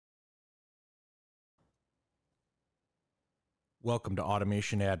Welcome to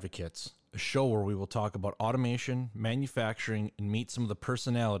Automation Advocates, a show where we will talk about automation, manufacturing, and meet some of the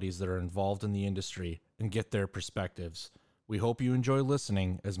personalities that are involved in the industry and get their perspectives. We hope you enjoy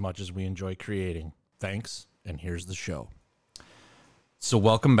listening as much as we enjoy creating. Thanks, and here's the show. So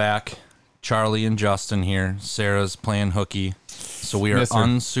welcome back. Charlie and Justin here. Sarah's playing hooky. So we are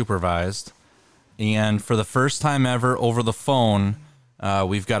unsupervised. And for the first time ever over the phone,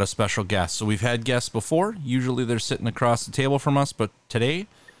 we've got a special guest. So we've had guests before. Usually they're sitting across the table from us. But today,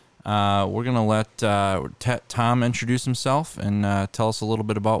 we're going to let Tom introduce himself and tell us a little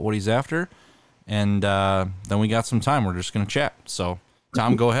bit about what he's after. And then we got some time. We're just going to chat. So,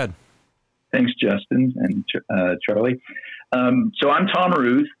 Tom, go ahead. Thanks, Justin and Charlie. So I'm Tom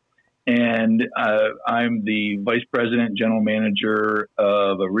Ruth, and I'm the Vice President, General Manager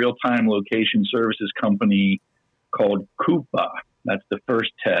of a real-time location services company called Coupa. That's the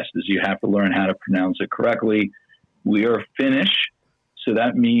first test, is you have to learn how to pronounce it correctly. We are Finnish, so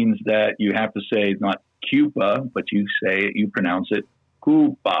that means that you have to say not Coupa, but you pronounce it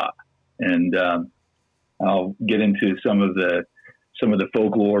Coupa. And I'll get into some of the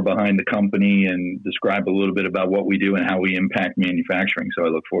folklore behind the company and describe a little bit about what we do and how we impact manufacturing. So I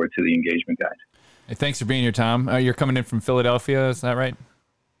look forward to the engagement guide. Hey, thanks for being here, Tom. You're coming in from Philadelphia, is that right?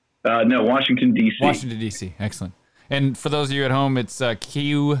 No, Washington, D.C. Washington, D.C. Excellent. And for those of you at home, it's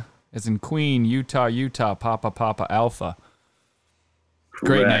Q as in Queen, Utah, Papa, Alpha.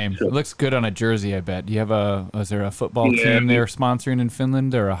 Great name. So, it looks good on a jersey, I bet. Do you have is there a football team they're sponsoring in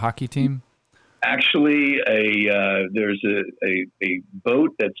Finland or a hockey team? Actually, there's a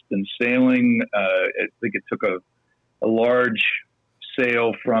boat that's been sailing. I think it took a large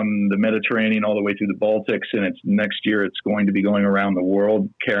sail from the Mediterranean all the way through the Baltics, and next year it's going to be going around the world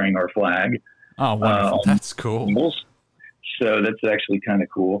carrying our flag. Oh, wonderful. That's cool. So that's actually kind of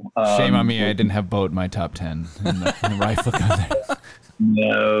cool. Shame on me, I didn't have boat in my top 10 in the rifle gun there.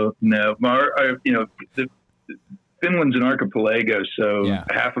 No. Finland's an archipelago, so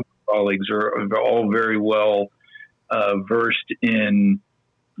half of the colleagues are all very well versed in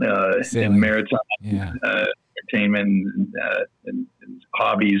maritime entertainment and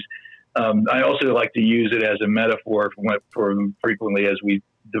hobbies. I also like to use it as a metaphor for frequently as we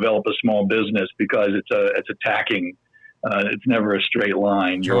develop a small business, because it's attacking. It's never a straight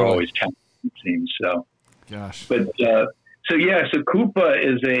line. You're always challenging, it seems. So, gosh. But so Coupa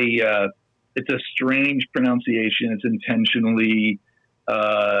is it's a strange pronunciation. It's intentionally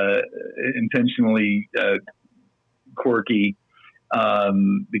quirky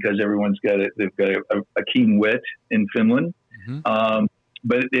because everyone's they've got a keen wit in Finland. Mm-hmm.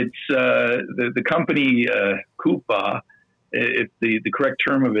 But it's the company Coupa. The correct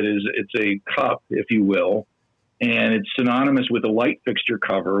term of it is it's a cup, if you will, and it's synonymous with a light fixture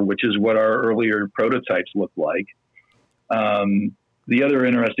cover, which is what our earlier prototypes looked like. The other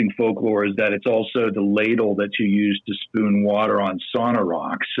interesting folklore is that it's also the ladle that you use to spoon water on sauna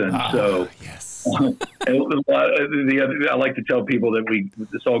rocks, and yes. I like to tell people that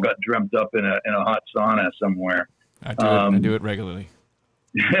this all got dreamt up in a hot sauna somewhere. I do it regularly.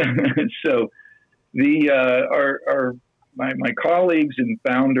 So my colleagues and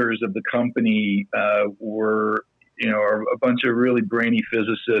founders of the company were a bunch of really brainy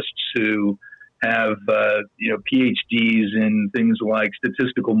physicists who have PhDs in things like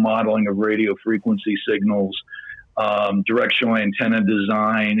statistical modeling of radio frequency signals, directional antenna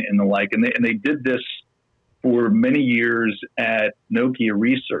design, and the like. And they did this for many years at Nokia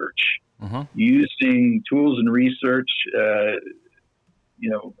Research, using tools and research,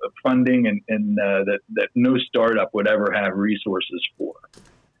 funding and that no startup would ever have resources for.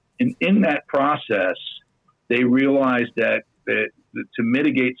 And in that process, they realized that to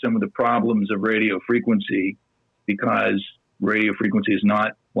mitigate some of the problems of radio frequency, because radio frequency is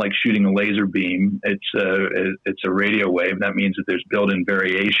not like shooting a laser beam, it's a radio wave. That means that there's built-in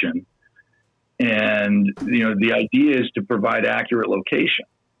variation. And, the idea is to provide accurate location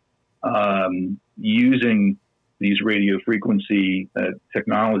using these radio frequency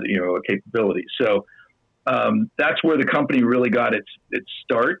technology, capabilities. So that's where the company really got its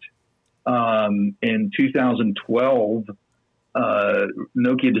start. In 2012,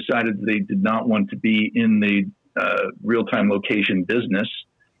 Nokia decided that they did not want to be in the real-time location business,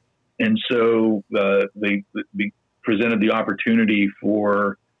 and so they presented the opportunity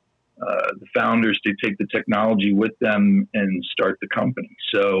for the founders to take the technology with them and start the company.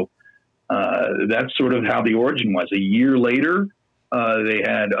 So that's sort of how the origin was. A year later, they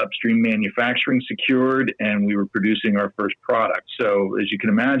had upstream manufacturing secured, and we were producing our first product. So as you can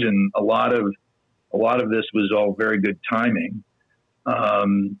imagine, a lot of this was all very good timing.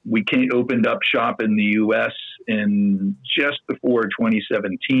 We opened up shop in the U.S. in just before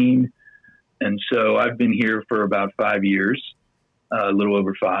 2017. And so I've been here for about 5 years, a little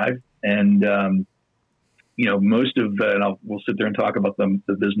over 5. And, most of, we'll sit there and talk about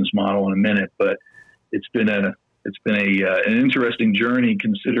the business model in a minute, but it's been an interesting journey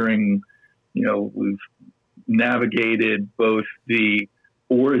considering, we've navigated both the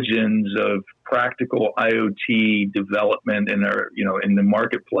origins of practical IoT development in in the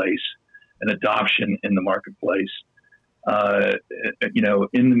marketplace and adoption in the marketplace, in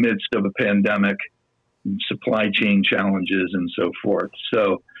the midst of a pandemic, supply chain challenges and so forth.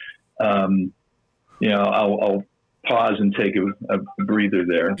 So, I'll pause and take a breather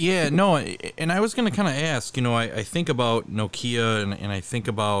there. Yeah, no, and I was going to kind of ask, I think about Nokia and I think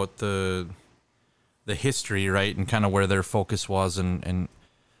about the history, right, and kind of where their focus was, and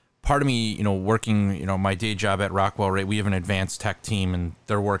part of me, working, my day job at Rockwell, right, we have an advanced tech team, and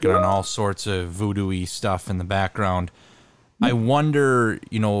they're working on all sorts of voodoo-y stuff in the background. I wonder,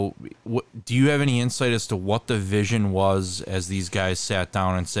 do you have any insight as to what the vision was as these guys sat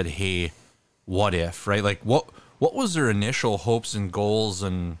down and said, hey, what if, right? Like, what was their initial hopes and goals,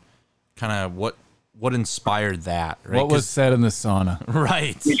 and kind of what inspired that, right? What was said in the sauna?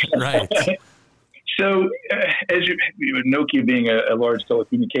 Right, right. So, as Nokia being a large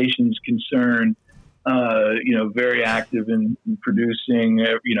telecommunications concern, very active in producing,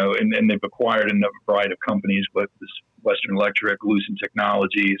 and they've acquired a variety of companies, but this Western Electric, Lucent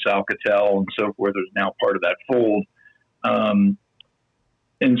Technologies, Alcatel, and so forth is now part of that fold.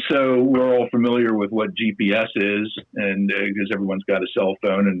 And so we're all familiar with what GPS is, and because everyone's got a cell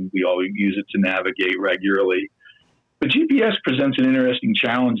phone and we all use it to navigate regularly. But GPS presents an interesting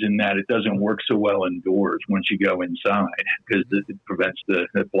challenge in that it doesn't work so well indoors once you go inside, because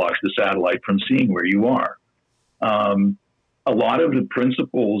it blocks the satellite from seeing where you are. A lot of the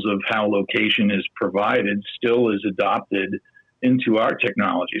principles of how location is provided still is adopted into our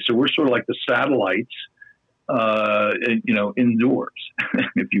technology. So we're sort of like the satellites, indoors,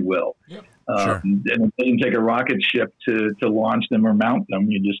 if you will. Yep. Sure. And it doesn't take a rocket ship to launch them or mount them.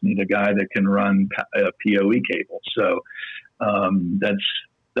 You just need a guy that can run a PoE cable. So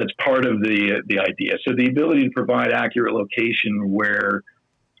that's part of the idea. So the ability to provide accurate location where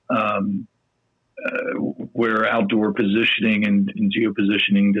outdoor positioning and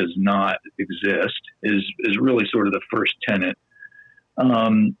geopositioning does not exist is really sort of the first tenet.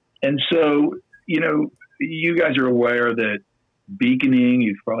 And so, you guys are aware that beaconing,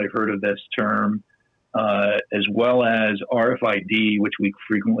 you've probably heard of this term, as well as RFID, which we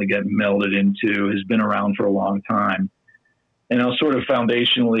frequently get melded into, has been around for a long time. And I'll sort of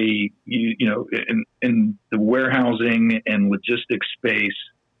foundationally, in the warehousing and logistics space,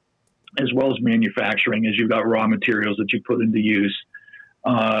 as well as manufacturing, as you've got raw materials that you put into use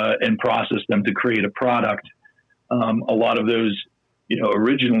and process them to create a product. A lot of those,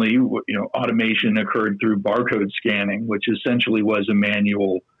 originally, automation occurred through barcode scanning, which essentially was a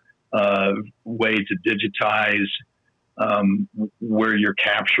manual way to digitize where you're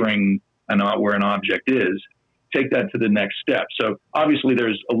capturing where an object is. Take that to the next step. So obviously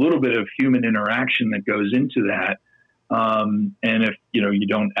there's a little bit of human interaction that goes into that. And if, you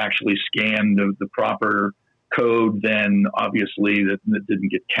don't actually scan the proper code, then obviously that didn't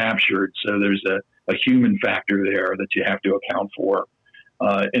get captured. So there's a human factor there that you have to account for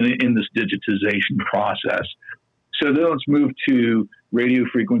in this digitization process. So then let's move to radio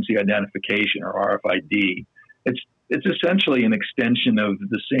frequency identification, or RFID. It's essentially an extension of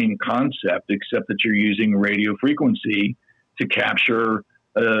the same concept, except that you're using radio frequency to capture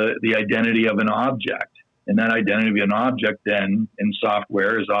the identity of an object. And that identity of an object then in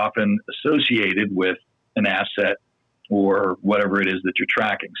software is often associated with an asset or whatever it is that you're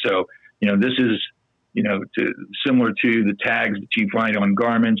tracking. So, this is, similar to the tags that you find on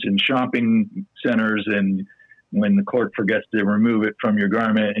garments in shopping centers, and when the clerk forgets to remove it from your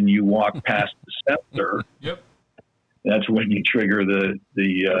garment and you walk past the sensor, yep, that's when you trigger the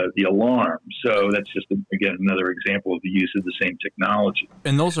alarm. So that's just, again, another example of the use of the same technology.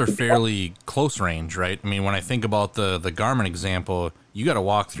 And those are fairly close range, right? I mean, when I think about the garment example, you got to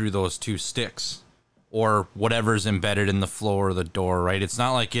walk through those two sticks or whatever's embedded in the floor or the door, right? It's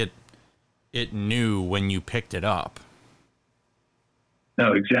not like it knew when you picked it up.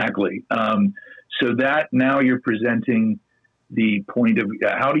 No, exactly. So that now you're presenting the point of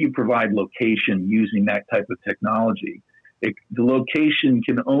how do you provide location using that type of technology? The location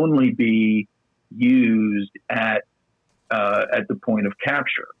can only be used at the point of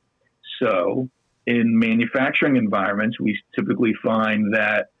capture. So in manufacturing environments, we typically find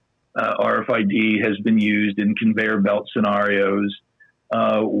that RFID has been used in conveyor belt scenarios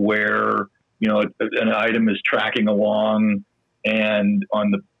where an item is tracking along and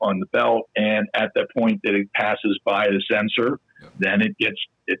on the belt, and at that point that it passes by the sensor, then it gets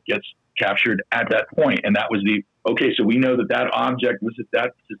captured at that point. And that was so we know that object was at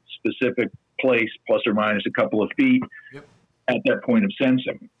that specific place, plus or minus a couple of feet at that point of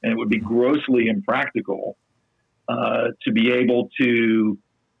sensing. And it would be grossly impractical to be able to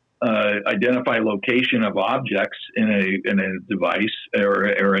identify location of objects in a device or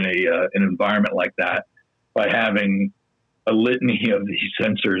in an environment like that by having a litany of these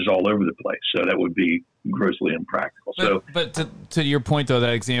sensors all over the place. So that would be grossly impractical. But to your point, though,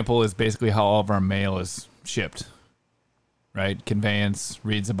 that example is basically how all of our mail is shipped, right? Conveyance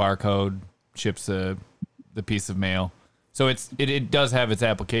reads a barcode, ships the piece of mail. So it does have its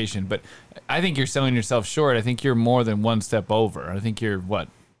application, but I think you're selling yourself short. I think you're more than one step over. I think you're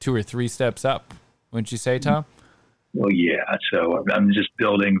 2 or 3 steps up, wouldn't you say, Tom? Well, yeah. So I'm just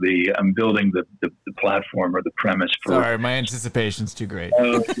building the platform or the premise for. Sorry, my anticipation's too great.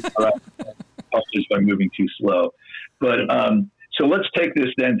 Just by moving too slow, but so let's take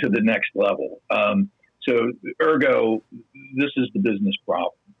this then to the next level. So ergo, this is the business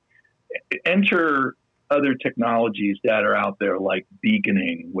problem. Enter other technologies that are out there, like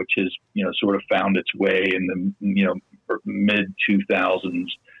beaconing, which has sort of found its way in the mid 2000s,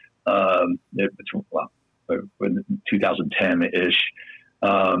 2010-ish,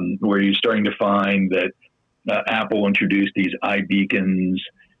 where you're starting to find that Apple introduced these iBeacons.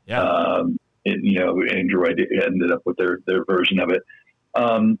 Yeah. Android ended up with their version of it,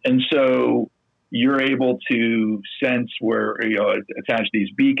 and so you're able to sense where attach these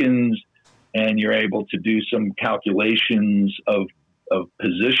beacons, and you're able to do some calculations of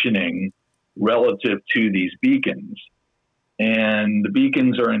positioning relative to these beacons. And the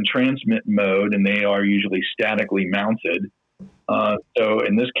beacons are in transmit mode, and they are usually statically mounted. So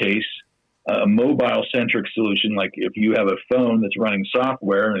in this case, a mobile-centric solution, like if you have a phone that's running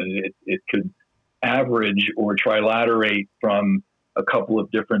software, it could average or trilaterate from a couple of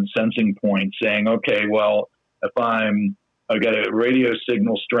different sensing points, saying, okay, well, if I've got a radio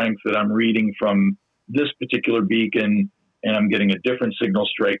signal strength that I'm reading from this particular beacon, and I'm getting a different signal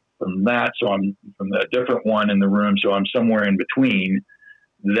strength from that, so I'm from a different one in the room, so I'm somewhere in between.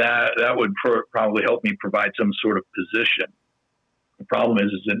 That would probably help me provide some sort of position. The problem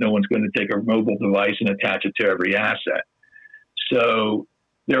is that no one's going to take a mobile device and attach it to every asset. So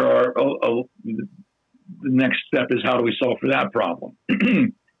there are the next step is, how do we solve for that problem? and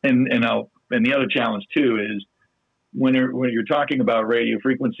the other challenge too is when you're talking about radio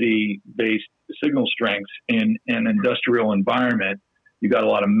frequency based signal strengths in an industrial environment, you got a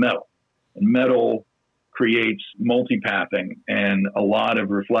lot of metal, and metal creates multipathing and a lot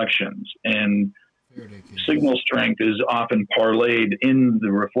of reflections, and signal strength is often parlayed in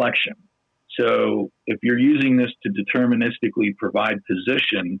the reflection. So if you're using this to deterministically provide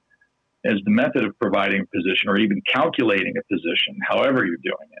position as the method of providing position, or even calculating a position, however you're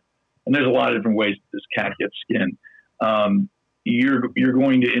doing it, and there's a lot of different ways that this cat gets skinned, you're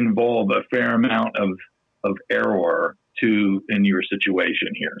going to involve a fair amount of error in your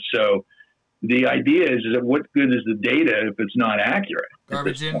situation here. So the idea is that what good is the data if it's not accurate?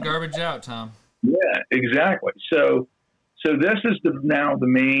 Garbage in, garbage out, Tom. Yeah, exactly. So this is now the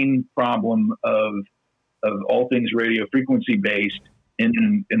main problem of all things radio frequency based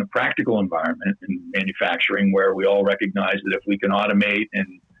in a practical environment in manufacturing, where we all recognize that if we can automate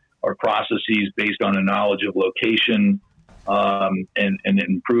and our processes based on a knowledge of location and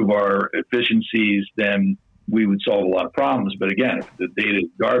improve our efficiencies, then we would solve a lot of problems. But again, if the data is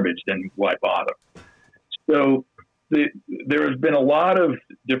garbage, then why bother? So there has been a lot of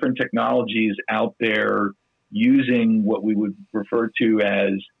different technologies out there using what we would refer to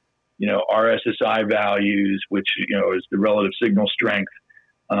as, RSSI values, which, is the relative signal strength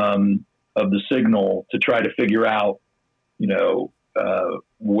of the signal, to try to figure out,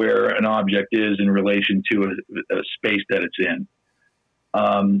 where an object is in relation to a space that it's in.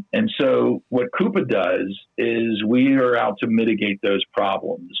 And so what Coupa does is we are out to mitigate those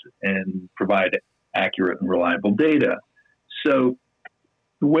problems and provide accurate and reliable data. So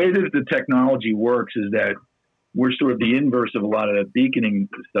the way that the technology works is that we're sort of the inverse of a lot of the beaconing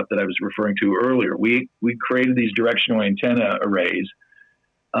stuff that I was referring to earlier. We created these directional antenna arrays.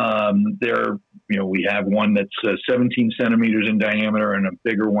 We have one that's 17 centimeters in diameter and a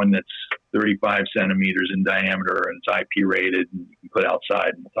bigger one that's 35 centimeters in diameter, and it's IP rated and you can put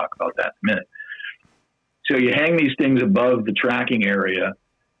outside, and we'll talk about that in a minute. So you hang these things above the tracking area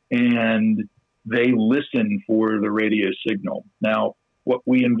and they listen for the radio signal. Now, what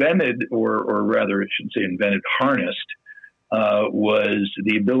we invented, or rather I shouldn't say invented, harnessed was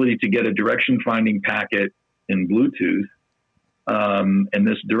the ability to get a direction finding packet in Bluetooth. And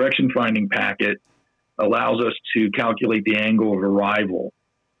this direction finding packet allows us to calculate the angle of arrival.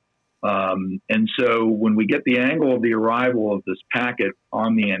 And so when we get the angle of the arrival of this packet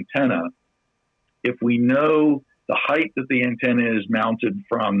on the antenna, if we know the height that the antenna is mounted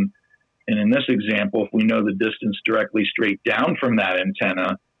from, and in this example, if we know the distance directly straight down from that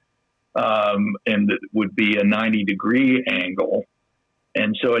antenna, and that would be a 90-degree angle.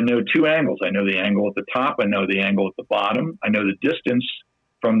 And so I know two angles. I know the angle at the top. I know the angle at the bottom. I know the distance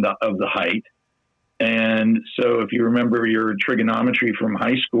of the height. And so if you remember your trigonometry from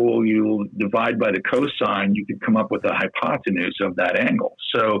high school, you'll divide by the cosine. You could come up with a hypotenuse of that angle.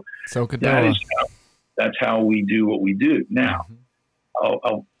 So that's how we do what we do. Now,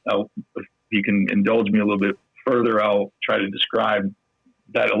 I'll if you can indulge me a little bit further, I'll try to describe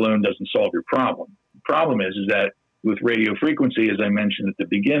that alone doesn't solve your problem. The problem is that with radio frequency, as I mentioned at the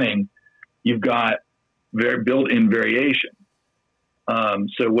beginning, you've got built-in variation.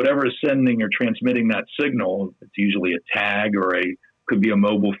 So whatever is sending or transmitting that signal, it's usually a tag could be a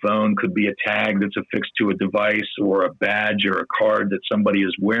mobile phone, could be a tag that's affixed to a device or a badge or a card that somebody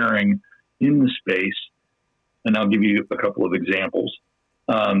is wearing in the space. And I'll give you a couple of examples.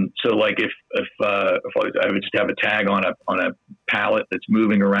 So like if I would just have a tag on a pallet that's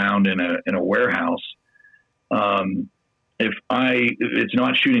moving around in a warehouse, if it's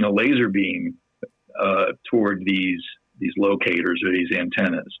not shooting a laser beam toward these locators or these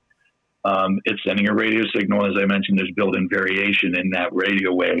antennas, it's sending a radio signal. As I mentioned, there's built-in variation in that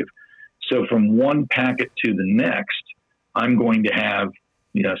radio wave. So from one packet to the next, I'm going to have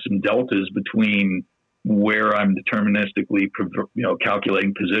some deltas between where I'm deterministically,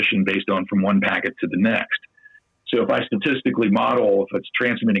 calculating position based on from one packet to the next. So if I statistically model, if it's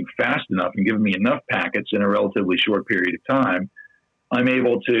transmitting fast enough and giving me enough packets in a relatively short period of time, I'm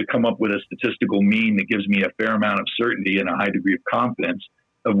able to come up with a statistical mean that gives me a fair amount of certainty and a high degree of confidence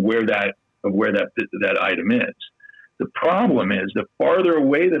of where that item is. The problem is the farther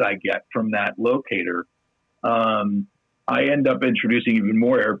away that I get from that locator, I end up introducing even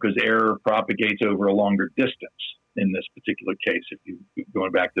more error because error propagates over a longer distance in this particular case. If you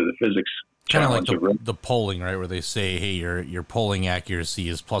going back to the physics, kind of like the polling, right, where they say, hey, your polling accuracy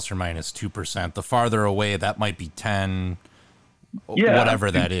is plus or minus 2%. The farther away, that might be 10,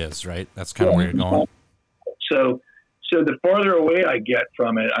 whatever that is, right? That's kind of where you're going. So the farther away I get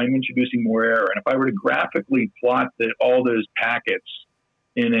from it, I'm introducing more error. And if I were to graphically plot all those packets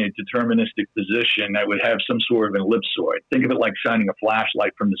in a deterministic position, I would have some sort of an ellipsoid. Think of it like shining a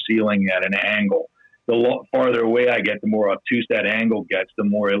flashlight from the ceiling at an angle. The farther away I get, the more obtuse that angle gets, the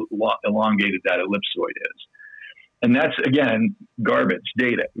more elongated that ellipsoid is. And that's, again, garbage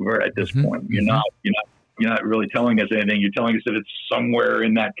data. We're at this point. You're not really telling us anything. You're telling us that it's somewhere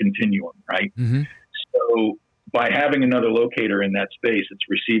in that continuum, right? Mm-hmm. So by having another locator in that space, it's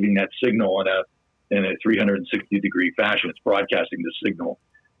receiving that signal in a 360-degree fashion. It's broadcasting the signal.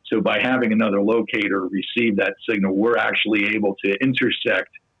 So by having another locator receive that signal, we're actually able to intersect,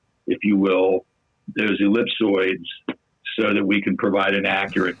 if you will, those ellipsoids so that we can provide an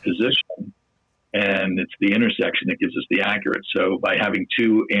accurate position. And it's the intersection that gives us the accurate. So by having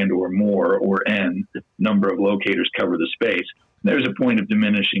two and or more or n number of locators cover the space, there's a point of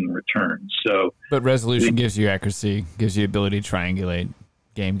diminishing returns. So, but resolution gives you accuracy, gives you ability to triangulate.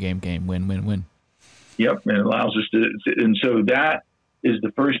 Game, win. Yep, and it allows us to, and so that is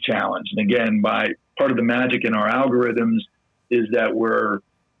the first challenge. And again, by part of the magic in our algorithms is that we're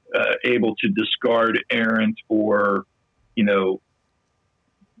able to discard errant or,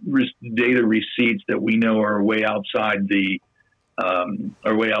 data receipts that we know are way outside the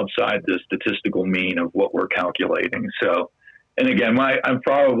statistical mean of what we're calculating. So, and again, I'm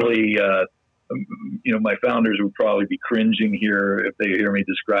probably, my founders would probably be cringing here if they hear me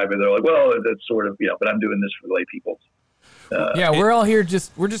describe it. They're like, well, that's sort of, but I'm doing this for lay people. We're all here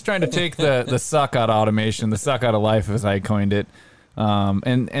we're just trying to take the suck out of automation, the suck out of life, as I coined it.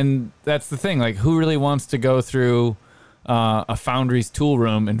 And that's the thing, like, who really wants to go through a Foundry's tool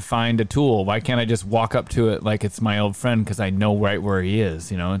room and find a tool? Why can't I just walk up to it like it's my old friend because I know right where he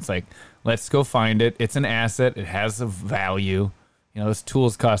is? It's like, let's go find it. It's an asset. It has a value. This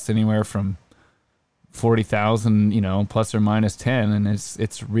tools cost anywhere from $40,000, plus or minus 10, and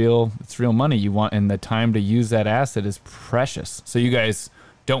it's real money you want, and the time to use that asset is precious. So you guys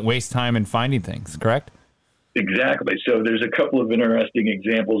don't waste time in finding things, correct? Exactly. So there's a couple of interesting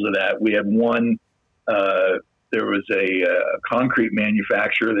examples of that. We had one, there was a concrete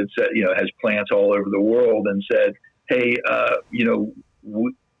manufacturer that said, has plants all over the world and said, hey,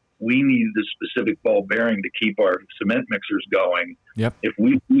 we need the specific ball bearing to keep our cement mixers going. Yep. If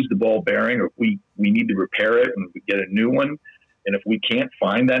we lose the ball bearing, or if we need to repair it and we get a new one, and if we can't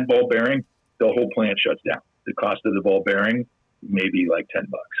find that ball bearing, the whole plant shuts down. The cost of the ball bearing may be like $10.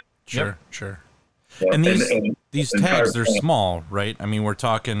 Sure. And these tags, they're small, right? I mean, we're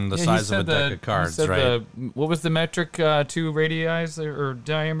talking the size of a deck of cards, right? What was the metric to radii or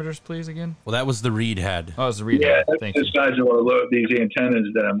diameters, please, again? Well, that was the reed head. Oh, it was the reed yeah, head. that's Thank the you. size of these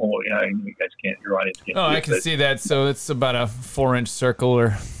antennas that I'm holding. You guys can't, your audience can't. Oh, see I it, can but see that. So it's about a 4-inch circle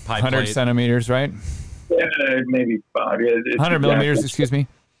or Pie 100 plate. centimeters, right? Yeah, maybe 5. Yeah, it's 100 millimeters, exactly. excuse me.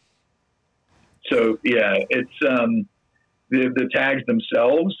 So yeah, it's the tags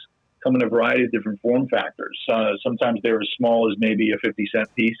themselves come in a variety of different form factors. Sometimes they're as small as maybe a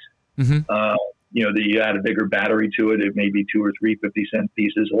 50-cent piece. Mm-hmm. You add a bigger battery to it, it may be 2 or 3 50-cent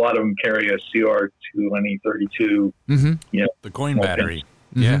pieces. A lot of them carry a CR2032. Mm-hmm. The coin battery.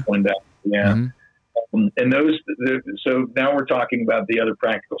 Mm-hmm. Yeah. Coin battery. Yeah. Mm-hmm. And so now we're talking about the other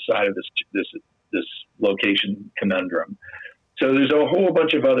practical side of this location conundrum. So there's a whole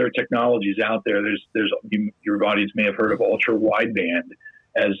bunch of other technologies out there. Your audience may have heard of ultra wideband.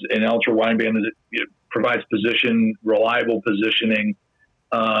 As an ultra wideband, it provides reliable positioning,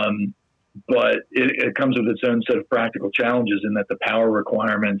 but it comes with its own set of practical challenges in that the power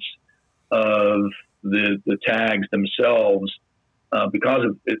requirements of the tags themselves,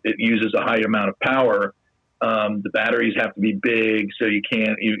 because it uses a high amount of power, the batteries have to be big, so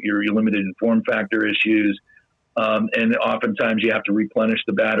you're limited in form factor issues. And oftentimes you have to replenish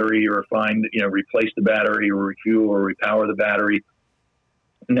the battery or replace the battery or refuel or repower the battery.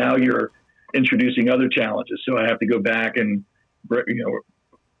 Now you're introducing other challenges. So I have to go back and,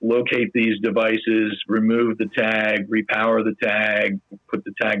 locate these devices, remove the tag, repower the tag, put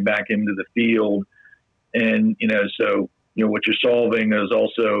the tag back into the field. And, what you're solving is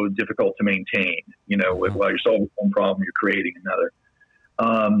also difficult to maintain. While you're solving one problem, you're creating another.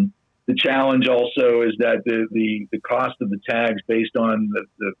 The challenge also is that the cost of the tags based on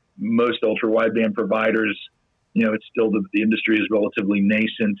the most ultra wideband providers, it's still the industry is relatively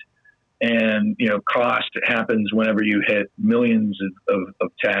nascent, and cost happens whenever you hit millions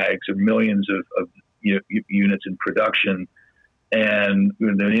of tags or millions of units in production, and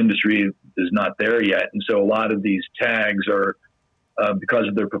the industry is not there yet. And so a lot of these tags are, because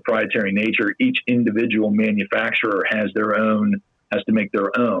of their proprietary nature, each individual manufacturer has to make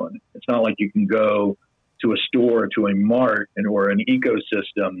their own. It's not like you can go to a store, to a mart, or an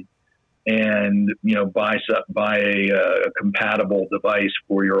ecosystem and buy a compatible device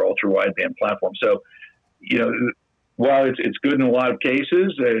for your ultra wideband platform. So while it's good in a lot of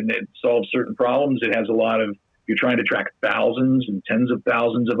cases and it solves certain problems, it has a lot of, if you're trying to track thousands and tens of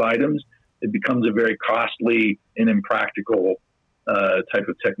thousands of items, it becomes a very costly and impractical type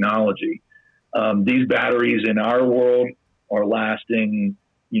of technology. These batteries in our world are lasting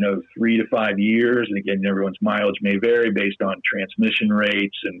 3 to 5 years. And again, everyone's mileage may vary based on transmission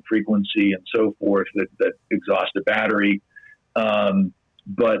rates and frequency and so forth that exhaust a battery.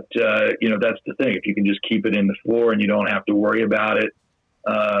 But that's the thing. If you can just keep it in the floor and you don't have to worry about it,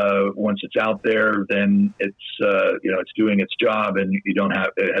 once it's out there, then it's doing its job, and it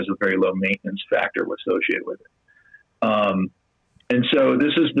has a very low maintenance factor associated with it. And so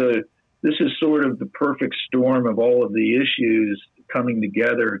this is sort of the perfect storm of all of the issues coming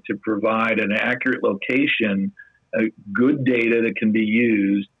together to provide an accurate location, good data that can be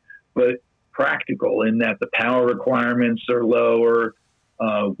used, but practical in that the power requirements are lower.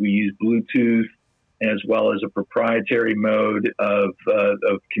 We use Bluetooth as well as a proprietary mode of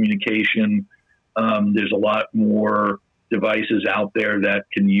communication. There's a lot more devices out there that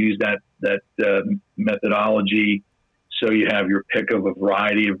can use that methodology. So you have your pick of a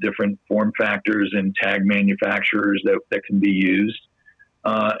variety of different form factors and tag manufacturers that can be used,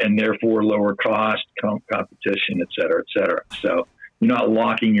 and therefore lower cost, competition, et cetera, et cetera. So you're not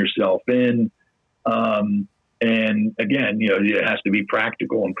locking yourself in. And again, it has to be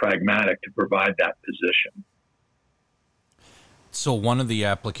practical and pragmatic to provide that position. So one of the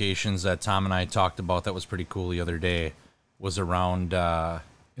applications that Tom and I talked about that was pretty cool the other day was around...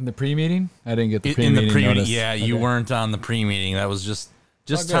 in the pre-meeting? I didn't get the pre-meeting notice. Yeah, okay. You weren't on the pre-meeting. That was just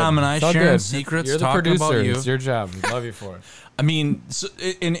Tom and I it's sharing good. secrets, You're the talking producer. about you. It's your job. We love you for it. I mean, so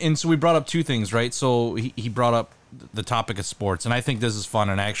we brought up two things, right? So he brought up the topic of sports, and I think this is fun.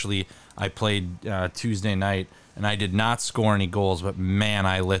 And actually, I played Tuesday night, and I did not score any goals, but man,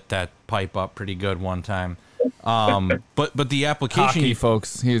 I lit that pipe up pretty good one time. But the application, hockey,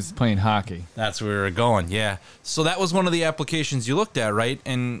 folks, he was playing hockey. That's where we were going. Yeah. So that was one of the applications you looked at, right?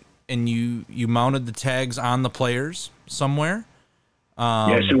 And you mounted the tags on the players somewhere.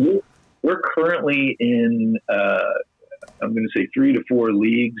 So we're currently in, I'm going to say 3 to 4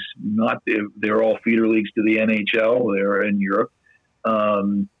 leagues. They're all feeder leagues to the NHL. They're in Europe.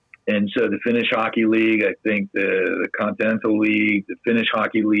 And so the Finnish Hockey League, I think the Continental League, the Finnish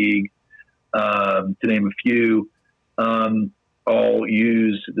Hockey League, to name a few, all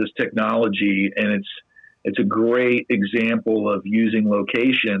use this technology, and it's a great example of using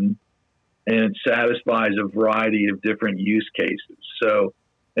location, and it satisfies a variety of different use cases. So,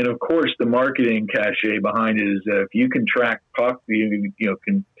 and of course, the marketing cachet behind it is that if you can track puck, you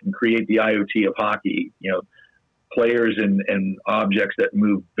can create the IoT of hockey, players and objects that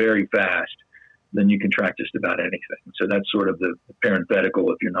move very fast, then you can track just about anything. So that's sort of the parenthetical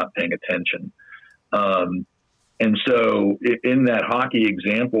if you're not paying attention. And so in that hockey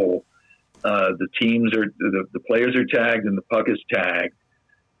example, the players are tagged and the puck is tagged.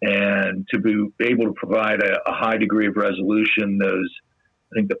 And to be able to provide a high degree of resolution,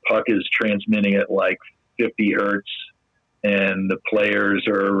 I think the puck is transmitting at like 50 hertz, and the players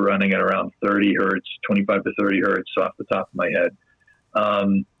are running at around 30 hertz, 25 to 30 hertz off the top of my head.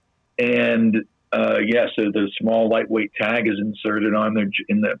 So the small lightweight tag is inserted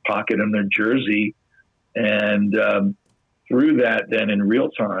in the pocket on their jersey. And through that, then in real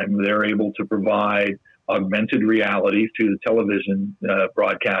time, they're able to provide augmented reality through the television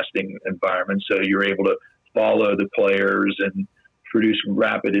broadcasting environment. So you're able to follow the players and produce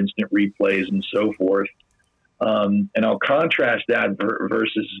rapid instant replays and so forth. And I'll contrast that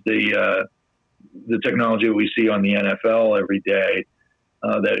versus the technology that we see on the NFL every day,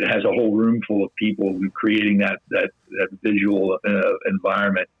 that has a whole room full of people creating that visual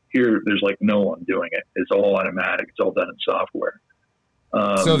environment. Here, there's like no one doing it. It's all automatic. It's all done in software.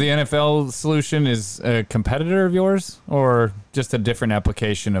 So the NFL solution is a competitor of yours, or just a different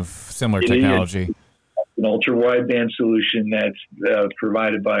application of similar technology? An ultra wideband solution that's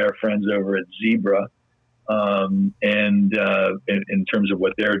provided by our friends over at Zebra, and in terms of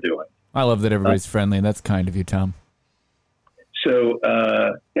what they're doing. I love that everybody's friendly. That's kind of you, Tom. So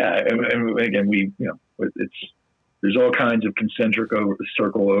and again, there's all kinds of concentric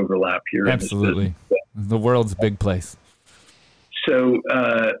circle overlap here. Absolutely, the world's a big place. So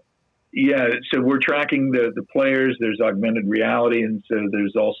so we're tracking the players. There's augmented reality, and so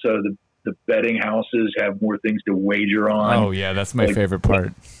there's also the betting houses have more things to wager on. Oh yeah, that's my favorite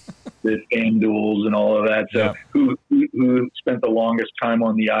part. The FanDuels and all of that. So who spent the longest time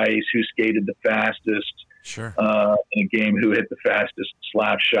on the ice? Who skated the fastest? Sure. In a game, who hit the fastest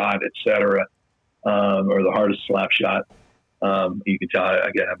slap shot, etc., or the hardest slap shot. You can tell.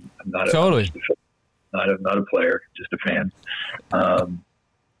 Again, I'm not totally not a player, just a fan.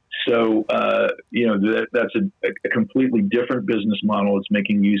 That's a completely different business model. It's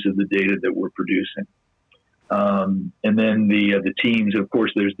making use of the data that we're producing. And then the teams, of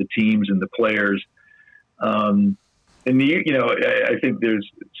course, there's the teams and the players. I think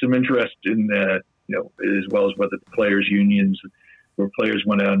there's some interest in as well as what the players' unions, where players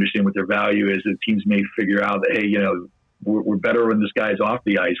want to understand what their value is. The teams may figure out that, hey, we're better when this guy's off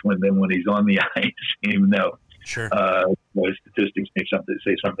the ice than when he's on the ice, even though sure. Statistics may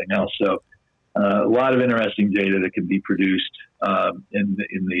say something else. So a lot of interesting data that can be produced in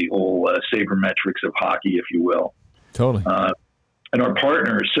the whole sabermetrics of hockey, if you will. Totally. And our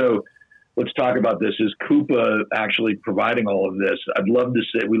partners. So let's talk about this. Is Coupa actually providing all of this?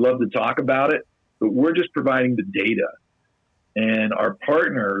 We love to talk about it, but we're just providing the data. And our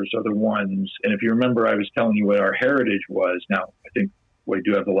partners are the ones, and if you remember, I was telling you what our heritage was. Now, I think we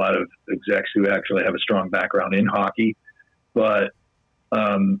do have a lot of execs who actually have a strong background in hockey, but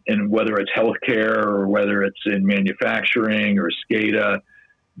and whether it's healthcare or whether it's in manufacturing or SCADA,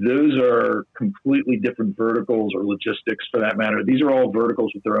 those are completely different verticals, or logistics for that matter. These are all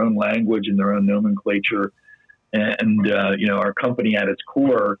verticals with their own language and their own nomenclature. And our company at its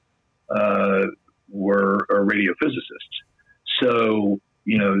core were radiophysicists. So,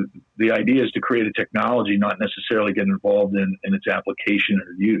 the idea is to create a technology, not necessarily get involved in its application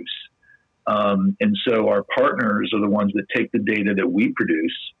or use. And so our partners are the ones that take the data that we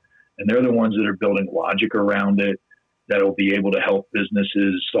produce, and they're the ones that are building logic around it that will be able to help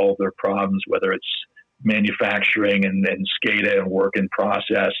businesses solve their problems, whether it's manufacturing and SCADA and work in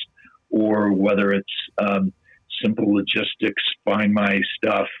process, or whether it's simple logistics, find my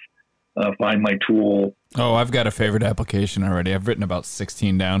stuff, find my tool. Oh, I've got a favorite application already. I've written about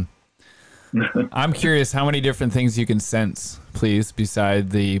 16 down. I'm curious how many different things you can sense, please,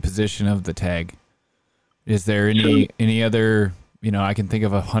 beside the position of the tag. Is there any other, I can think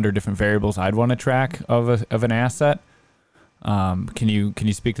of 100 different variables I'd want to track of an asset. Can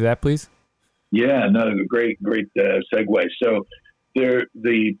you speak to that, please? Yeah, no, great segue. So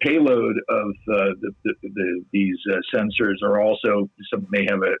the payload of these sensors are also some may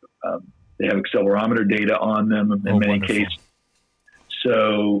have they have accelerometer data on them in many wonderful. cases.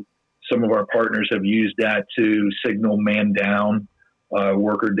 So some of our partners have used that to signal man down,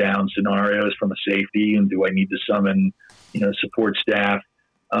 worker down scenarios from a safety, and do I need to summon support staff?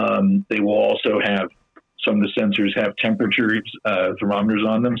 They will also have some of the sensors have temperature thermometers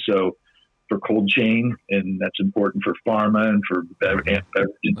on them, so for cold chain, and that's important for pharma and for beverage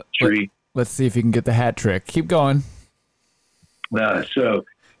industry. Let's see if you can get the hat trick. Keep going. So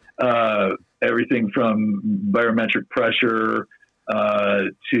everything from barometric pressure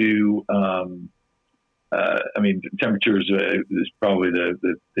to, temperatures is probably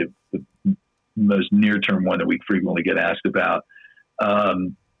the most near-term one that we frequently get asked about.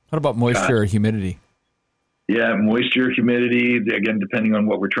 What about moisture or humidity? Yeah, moisture, humidity, again, depending on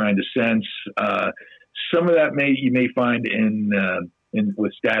what we're trying to sense. Some of that you may find in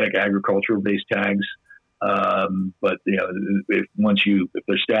with static agricultural-based tags. But if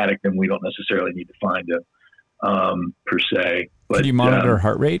they're static, then we don't necessarily need to find them per se. But, can you monitor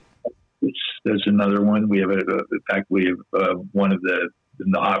heart rate? There's another one. We have in fact, we have one of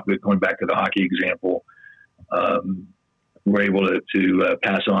going back to the hockey example. We're able to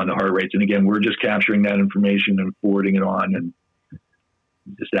pass on the heart rates. And again, we're just capturing that information and forwarding it on and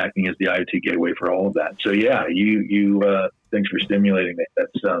just acting as the IoT gateway for all of that. So yeah, you thanks for stimulating that.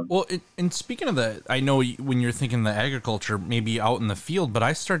 That's well, and speaking of that, I know when you're thinking the agriculture, maybe out in the field, but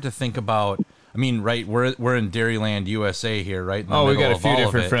I start to think about, right, we're in Dairyland, USA here, right? We got a few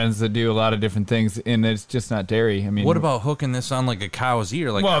different friends that do a lot of different things, and it's just not dairy. What about hooking this on like a cow's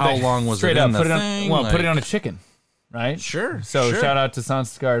ear? Like, how long was it in the thing? Put it on a chicken. Right? Sure. So shout out to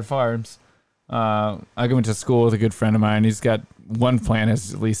Sanskar Farms. I went to school with a good friend of mine. He's got one plant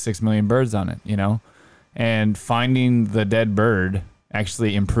has at least 6 million birds on it, and finding the dead bird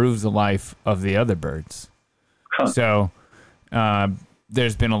actually improves the life of the other birds. Huh. So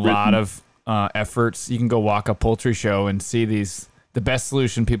there's been a lot of efforts. You can go walk a poultry show and see these. The best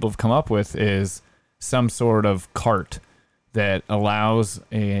solution people have come up with is some sort of cart that allows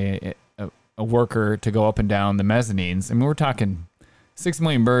a worker to go up and down the mezzanines. We're talking 6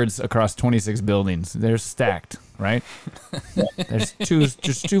 million birds across 26 buildings. They're stacked, right? There's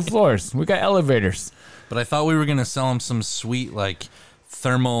just two floors. We got elevators. But I thought we were going to sell them some sweet, like,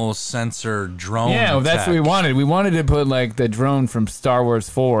 thermal sensor drone. Yeah, well, that's what we wanted. We wanted to put, like, the drone from Star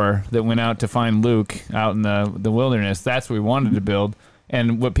Wars 4 that went out to find Luke out in the wilderness. That's what we wanted to build.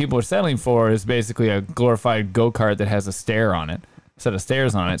 And what people are settling for is basically a glorified go-kart that has a stair on it. Set of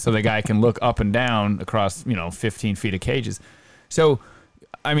stairs on it so the guy can look up and down across 15 feet of cages. So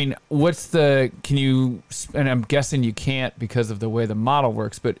and I'm guessing you can't because of the way the model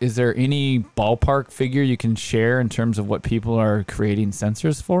works, but is there any ballpark figure you can share in terms of what people are creating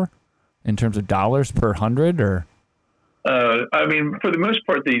sensors for in terms of dollars per 100 or? For the most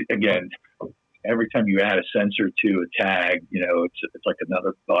part, every time you add a sensor to a tag, it's like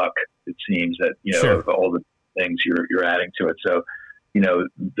another buck, it seems that, Sure. Of all the things you're adding to it. So,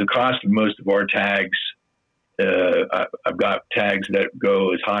 the cost of most of our tags, I've got tags that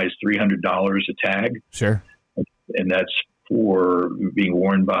go as high as $300 a tag. Sure. And that's for being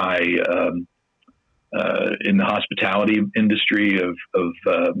worn by, in the hospitality industry of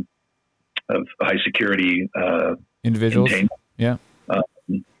high security, individuals. Yeah.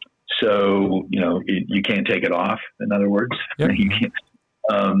 So, you can't take it off, in other words. Yep. You can't.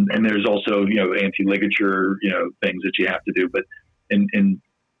 And there's also, anti-ligature, things that you have to do, but in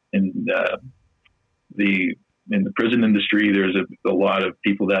the prison industry, there's a lot of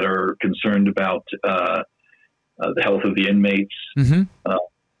people that are concerned about the health of the inmates. Mm-hmm.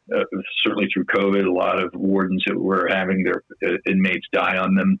 Certainly through COVID, a lot of wardens that were having their inmates die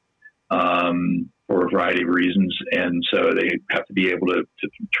on them for a variety of reasons, and so they have to be able to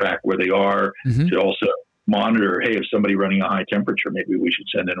track where they are. Mm-hmm. To also monitor, hey, if somebody running a high temperature, maybe we should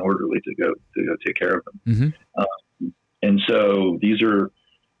send an orderly to go take care of them. Mm-hmm. And so these are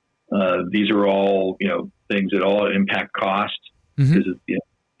all things that all impact cost Mm-hmm. because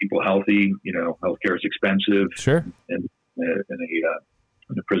people healthy. Healthcare is expensive. Sure. And in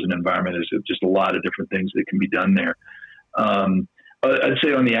the prison environment, there's just a lot of different things that can be done there. I'd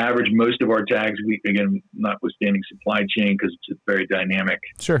say on the average, most of our tags, again, notwithstanding supply chain, because it's very dynamic.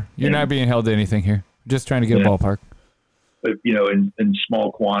 Sure. You're not being held to anything here. Just trying to get a ballpark. But, in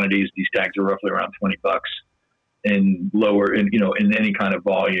small quantities, these tags are roughly around $20. And lower, in any kind of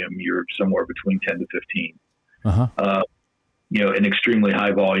volume, you're somewhere between 10 to 15. Uh-huh. In extremely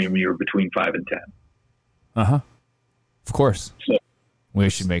high volume, you're between 5 and 10. Uh-huh. Of course. So, we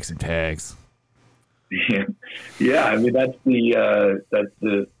should make some tags. Yeah. I mean, that's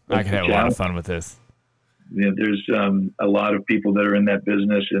the I could have a lot of fun with this. You know, there's a lot of people that are in that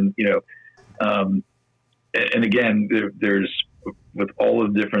business, and and again, there's with all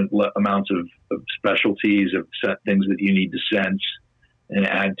of the different amounts of specialties of things that you need to sense and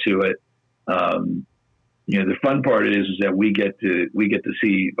add to it. The fun part is that we get to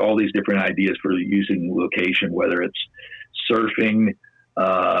see all these different ideas for using location, whether it's surfing,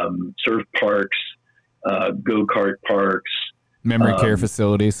 surf parks, go-kart parks, memory care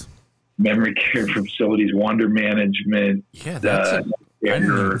facilities, wander management. Yeah, I didn't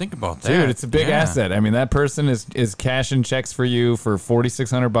even think about that. Dude, it's a big asset. I mean, that person is cashing checks for you for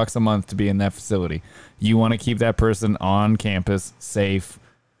 $4,600 a month to be in that facility. You want to keep that person on campus, safe.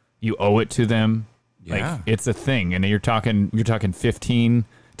 You owe it to them. Yeah. Like, it's a thing. And you're talking $15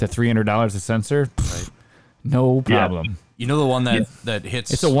 to $300 a sensor. Right. No problem. Yeah. You know the one that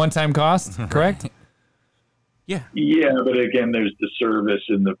hits. It's a one-time cost, correct? Yeah. Yeah, but again, there's the service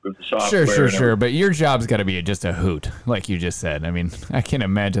and the software. Sure. But your job's got to be just a hoot, like you just said. I mean, I can't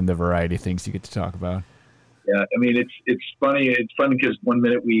imagine the variety of things you get to talk about. Yeah, I mean, it's funny. It's funny because one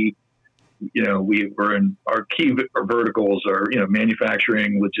minute we were in our key verticals are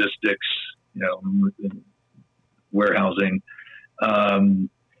manufacturing, logistics, warehousing,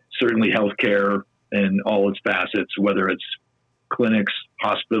 certainly healthcare and all its facets, whether it's clinics,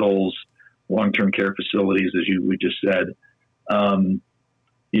 hospitals, long-term care facilities, as we just said. I'd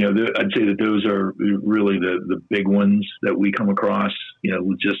say that those are really the big ones that we come across,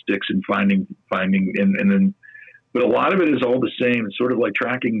 logistics and finding, and then, but a lot of it is all the same. It's sort of like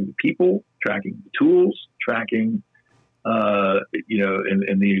tracking the people, tracking the tools, tracking, and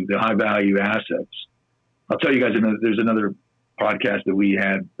the high value assets. I'll tell you guys, there's another podcast that we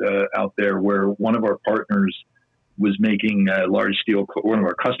had out there where one of our partners was making large steel. One of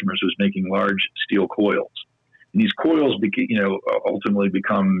our customers was making large steel coils, and these coils, ultimately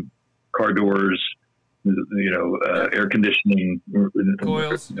become car doors, air conditioning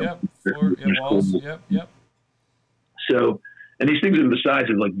coils. Walls. Yep. So, and these things are the size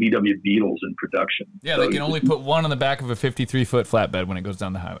of like VW Beetles in production. Yeah, so they can only put one on the back of a 53-foot flatbed when it goes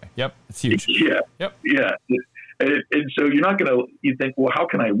down the highway. Yep, it's huge. Yeah. Yep. Yeah. And so you're not going to, you think, well, how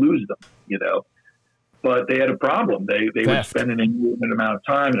can I lose them? But they had a problem. They would spend an inordinate amount of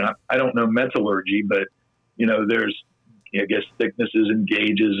time, and I don't know metallurgy, but there's, I guess, thicknesses and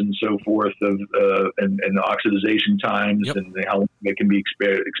gauges and so forth of and oxidation times and how they can be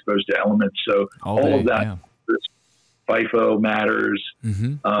exposed to elements. So all of that, FIFO matters.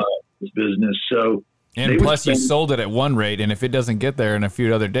 This business. So. And plus, you sold it at one rate, and if it doesn't get there in a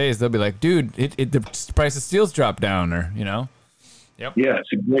few other days, they'll be like, "Dude, the price of steel's dropped down," or Yep. Yeah,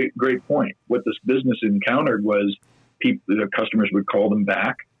 it's a great point. What this business encountered was the customers would call them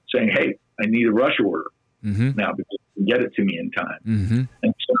back saying, "Hey, I need a rush order now because you can get it to me in time."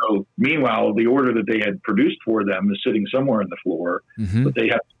 And so, meanwhile, the order that they had produced for them is sitting somewhere on the floor, but they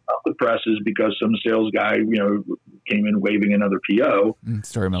have to stop the presses because some sales guy, came in waving another PO.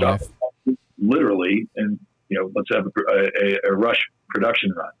 Story of my life. Literally, and let's have a rush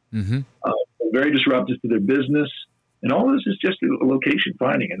production run. Very disruptive to their business, and all this is just a location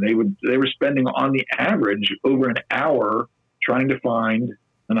finding. And they were spending on the average over an hour trying to find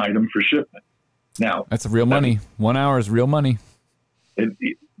an item for shipment. Now that's real money. 1 hour is real money.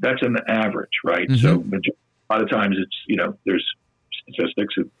 That's an average, right? So a lot of times it's there's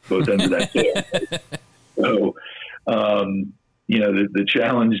statistics at both ends of that scale. So. The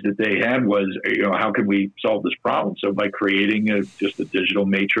challenge that they had was, how can we solve this problem? So by creating just a digital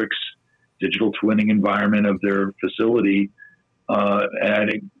matrix, digital twinning environment of their facility,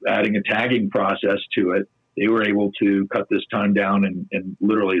 adding a tagging process to it, they were able to cut this time down and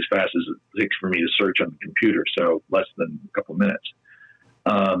literally as fast as it takes for me to search on the computer. So less than a couple of minutes.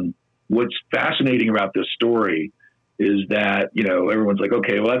 What's fascinating about this story is that, everyone's like,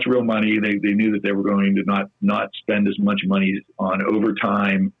 okay, well, that's real money. They knew that they were going to not spend as much money on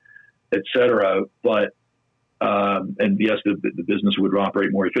overtime, et cetera. But, and yes, the business would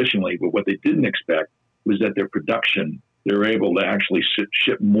operate more efficiently. But what they didn't expect was that their production, they were able to actually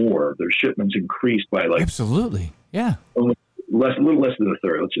ship more. Their shipments increased by absolutely. Yeah. A little less than a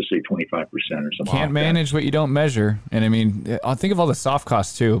third. Let's just say 25% or something. Can't manage what you don't measure. And I mean, I think of all the soft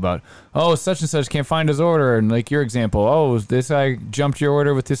costs too about, such and such can't find his order. And like your example, this guy jumped your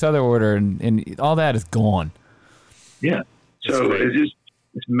order with this other order and all that is gone. Yeah. So it's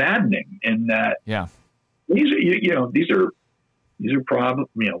maddening in that. Yeah. These are problems,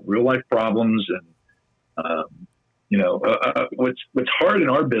 real life problems. And, what's hard in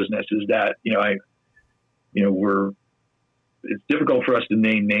our business is that, it's difficult for us to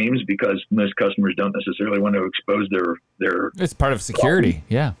name names because most customers don't necessarily want to expose their It's part of security.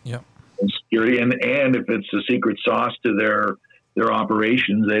 Yeah. security, and if it's a secret sauce to their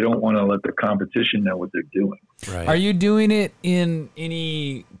operations, they don't want to let the competition know what they're doing. Right. Are you doing it in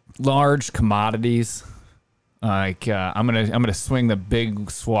any large commodities? Like I'm gonna swing the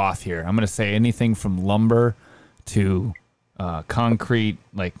big swath here. I'm gonna say anything from lumber to concrete,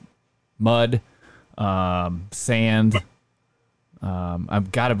 like mud, sand.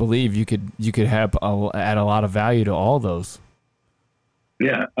 I've got to believe you could add a lot of value to all those.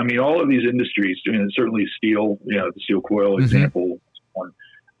 Yeah, I mean, all of these industries, certainly steel, the steel coil example, one.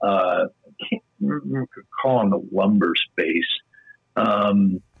 I can't recall on the lumber space,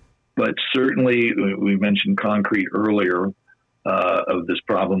 but certainly we mentioned concrete earlier of this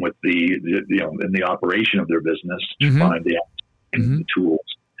problem with in the operation of their business to find the tools.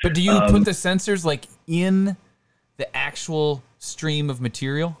 But do you put the sensors like in the actual stream of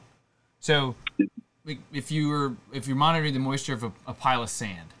material? So if you're monitoring the moisture of a pile of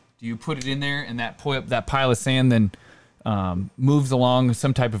sand, do you put it in there, and that pile of sand then moves along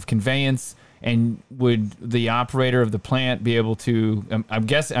some type of conveyance? And would the operator of the plant be able to?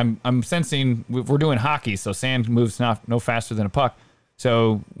 I'm sensing we're doing hockey, so sand moves no faster than a puck.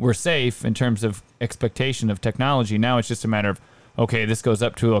 So we're safe in terms of expectation of technology. Now it's just a matter of, okay, this goes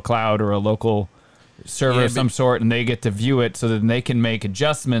up to a cloud or a local server of some sort, and they get to view it so that they can make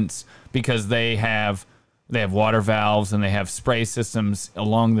adjustments because they have water valves and they have spray systems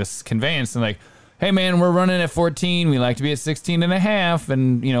along this conveyance. And like, hey man, we're running at 14. We like to be at 16 and a half.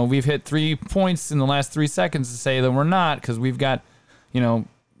 And, we've hit 3 points in the last 3 seconds to say that we're not, because we've got,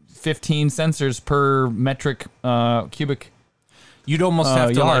 15 sensors per metric cubic. You'd almost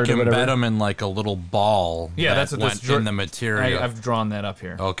have to embed them in like a little ball. Yeah, that's what went in the material. I've drawn that up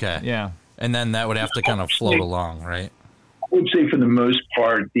here. Okay. Yeah. And then that would have to kind of float along, right? I would say for the most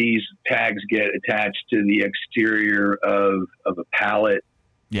part, these tags get attached to the exterior of a pallet,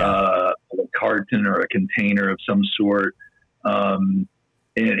 a carton or a container of some sort. And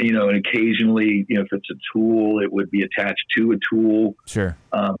occasionally, if it's a tool, it would be attached to a tool. Sure.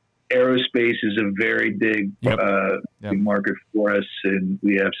 Aerospace is a very big big market for us, and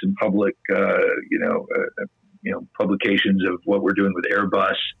we have some public, publications of what we're doing with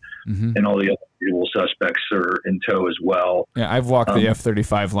Airbus, and all the other usual suspects are in tow as well. Yeah, I've walked the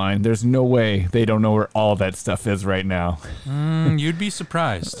F-35 line. There's no way they don't know where all that stuff is right now. You'd be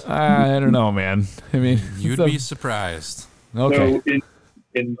surprised. I don't know, man. I mean, you'd be surprised. Okay. So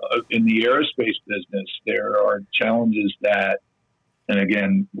in the aerospace business, there are challenges that, and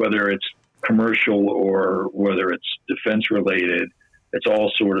again, whether it's commercial or whether it's defense related, it's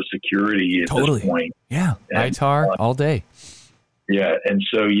all sort of security at this point. Yeah, ITAR all day. Yeah, and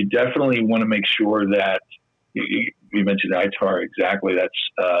so you definitely want to make sure that you mentioned ITAR exactly. That's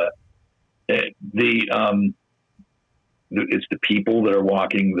it's the people that are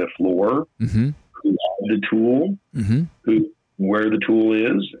walking the floor who have the tool, who where the tool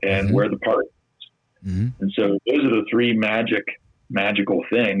is, and where the part is. And so those are the three magical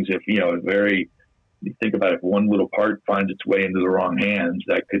things. If you think about it, if one little part finds its way into the wrong hands,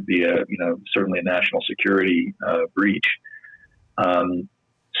 that could be certainly a national security breach.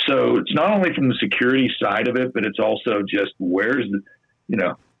 So it's not only from the security side of it, but it's also just where's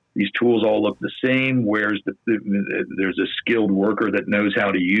these tools all look the same. There's a skilled worker that knows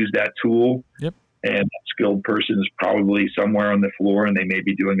how to use that tool. Yep. And that skilled person is probably somewhere on the floor, and they may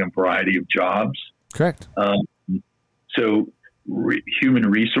be doing a variety of jobs. Correct. So human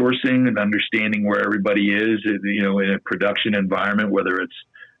resourcing and understanding where everybody is, in a production environment, whether it's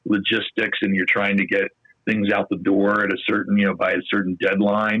logistics and you're trying to get things out the door at a certain, by a certain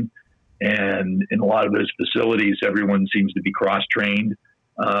deadline. And in a lot of those facilities, everyone seems to be cross-trained.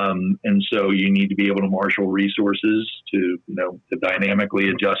 And so you need to be able to marshal resources to dynamically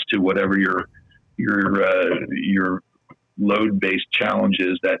adjust to whatever your load-based challenge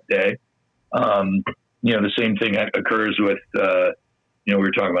is that day. The same thing occurs with, we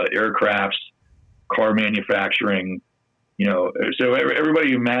were talking about aircrafts, car manufacturing, so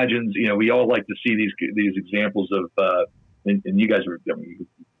everybody imagines, we all like to see these examples of, and you guys you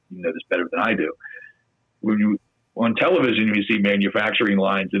know this better than I do. When on television, you see manufacturing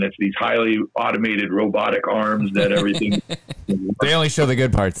lines, and it's these highly automated robotic arms that everything. They only show the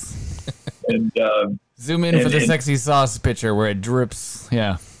good parts. And zoom in for the sexy sauce picture where it drips.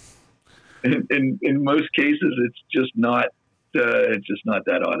 Yeah. In most cases, it's just not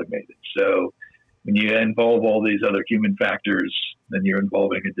that automated. So when you involve all these other human factors, then you're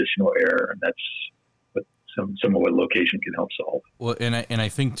involving additional error, and that's what some of what location can help solve. Well, and I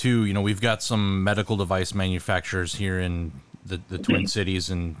think too, we've got some medical device manufacturers here in the Twin Cities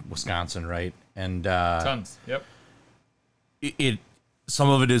in Wisconsin, right? And Tons. Yep. it some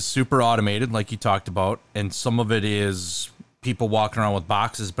of it is super automated, like you talked about, and some of it is people walking around with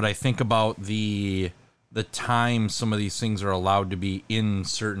boxes. But I think about the time some of these things are allowed to be in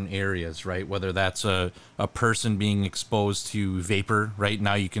certain areas, right? Whether that's a person being exposed to vapor, right?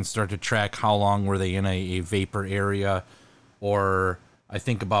 Now you can start to track how long were they in a vapor area. Or I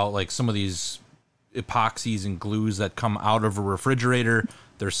think about like some of these epoxies and glues that come out of a refrigerator.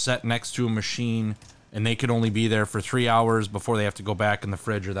 They're set next to a machine, and they could only be there for 3 hours before they have to go back in the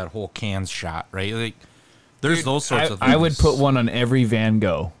fridge or that whole can's shot, right? Like, there's those sorts of things. I would put one on every Van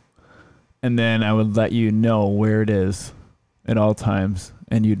Gogh, and then I would let you know where it is at all times,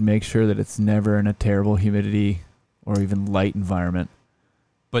 and you'd make sure that it's never in a terrible humidity or even light environment.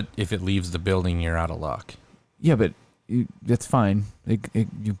 But if it leaves the building, you're out of luck. Yeah, but that's fine.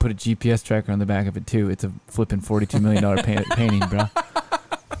 You put a GPS tracker on the back of it, too. It's a flipping $42 million painting, bro.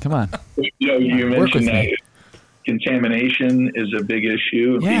 Come on. You mentioned that me. Contamination is a big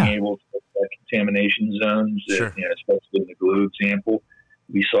issue. Yeah. Being able to look at contamination zones, Sure. Especially in the glue example.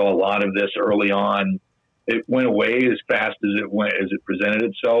 We saw a lot of this early on. It went away as fast as it presented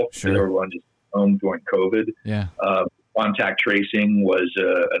itself. Sure. Everyone just home during COVID. Yeah. Contact tracing was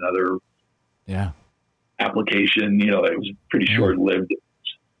another application. It was pretty short-lived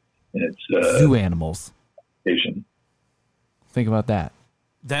in its zoo animals. application. Think about that.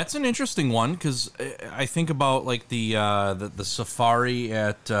 That's an interesting one, because I think about like the safari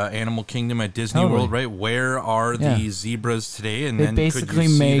at Animal Kingdom at Disney Totally. World, right? Where are the zebras today? And They then basically could you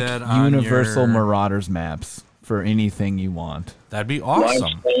see make that on universal your... Marauders maps for anything you want. That'd be awesome.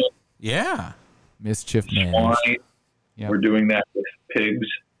 Livestock, Yeah. Mischief man. swine. Yeah. We're doing that with pigs.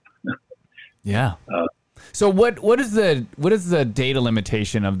 Yeah. So what is the data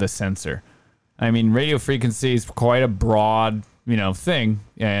limitation of the sensor? I mean, radio frequency is quite a broad, thing,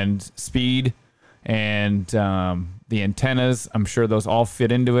 and speed and the antennas, I'm sure those all fit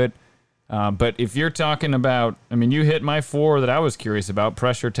into it. But if you're talking about, you hit my 4 that I was curious about: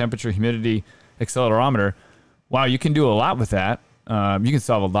 pressure, temperature, humidity, accelerometer. Wow, you can do a lot with that. You can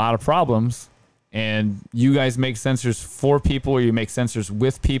solve a lot of problems. And you guys make sensors for people, or you make sensors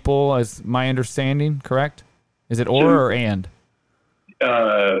with people, as my understanding, correct? Is it or and?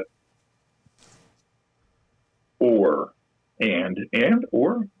 Or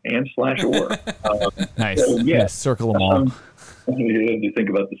slash or. Nice. So, yeah. Circle them all. You have to think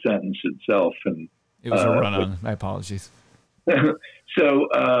about the sentence itself, and It was a run-on. My apologies. so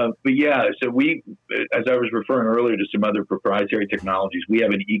we, as I was referring earlier to some other proprietary technologies, we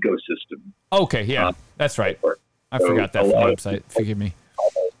have an ecosystem. Okay, yeah, that's right. I so forgot that a from the lot of- website. Forgive me.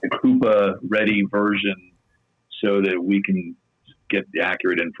 A Coupa-ready version, so that we can get the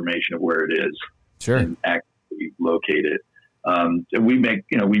accurate information of where it is Sure. and accurately locate it. And we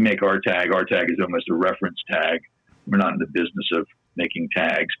make our tag. Our tag is almost a reference tag. We're not in the business of making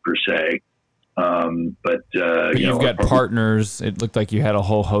tags per se. But You've got partners. It looked like you had a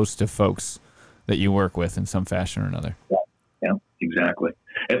whole host of folks that you work with in some fashion or another. Yeah, exactly.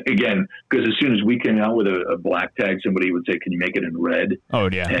 And again, because as soon as we came out with a black tag, somebody would say, "Can you make it in red?" Oh,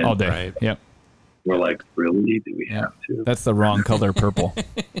 yeah, And- all day. Right. Yep. We're like, "Really? Do we have to?" That's the wrong color purple.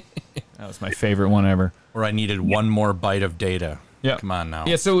 That was my favorite one ever. Or I needed one more byte of data. Yeah. Come on now.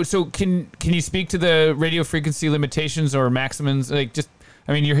 Yeah, so can you speak to the radio frequency limitations or maximums? Like, just,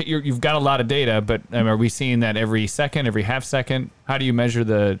 you've got a lot of data, but are we seeing that every second, every half second? How do you measure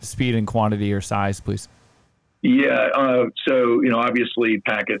the speed and quantity or size, please? Yeah. So, obviously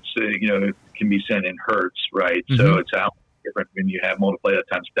packets, can be sent in hertz, right? Mm-hmm. So it's out different when you have multiply that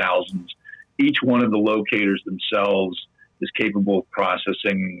times thousands. Each one of the locators themselves is capable of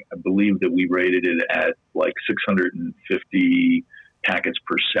processing. I believe that we rated it at like 650 packets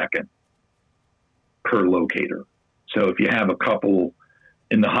per second per locator. So if you have a couple,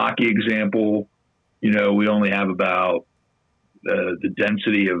 in the hockey example, we only have about the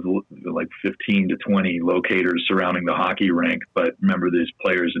density of like 15 to 20 locators surrounding the hockey rink. But remember, these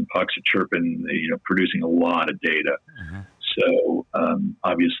players and pucks are chirping, producing a lot of data. Mm-hmm. So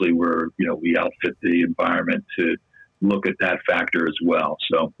obviously we outfit the environment to look at that factor as well.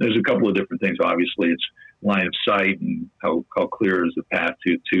 So there's a couple of different things. Obviously, it's line of sight and how clear is the path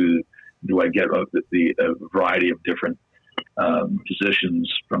to do I get a variety of different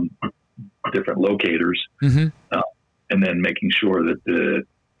positions from different locators, Mm-hmm. and then making sure that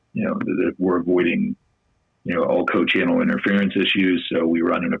that we're avoiding all co-channel interference issues. So we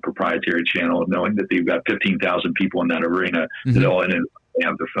run in a proprietary channel, knowing that they've got 15,000 people in that arena that all they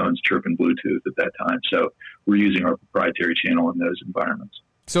have their phones chirping Bluetooth at that time. So we're using our proprietary channel in those environments.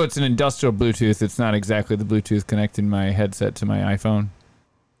 So it's an industrial Bluetooth. It's not exactly the Bluetooth connecting my headset to my iPhone.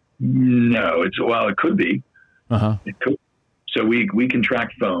 No, it could be. It could. So we can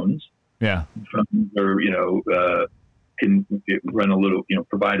track phones. Yeah. Phones are, can run a little,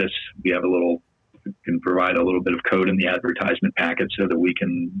 provide us. Can provide a little bit of code in the advertisement packet so that we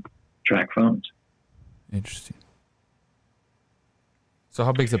can track phones. Interesting. So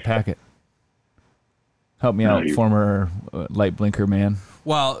how big's a packet? Help me out, former light blinker man.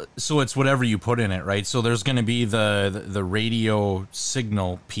 Well, so it's whatever you put in it, right? So there's going to be the radio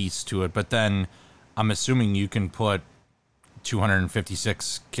signal piece to it, but then I'm assuming you can put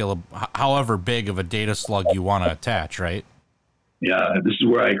 256 however big of a data slug you want to attach, right? Yeah, this is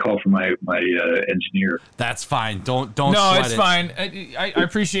where I call for my engineer. That's fine. Don't. No, sweat it's it. fine. I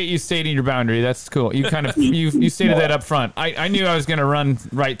appreciate you stating your boundary. That's cool. You kind of you stated that up front. I knew I was going to run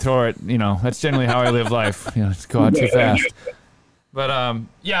right through it. That's generally how I live life. Just go out too fast. But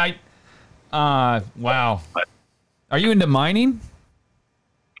wow. Are you into mining?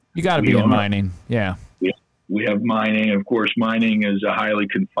 You got to be in mining. Yeah. We have mining. Of course, mining is a highly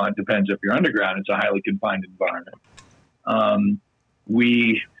confined. Depends if you're underground. It's a highly confined environment.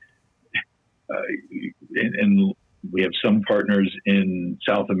 We have some partners in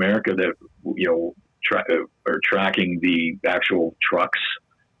South America that are tracking the actual trucks.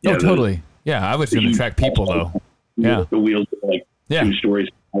 Oh, totally. Yeah, I was going to track people though. Yeah, the wheels are like 2 stories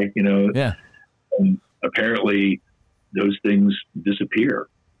high. Yeah. And apparently, those things disappear.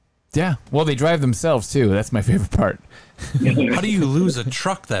 Yeah. Well, they drive themselves too. That's my favorite part. How do you lose a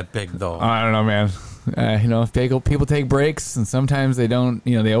truck that big though? I don't know, man. People take breaks, and sometimes they don't.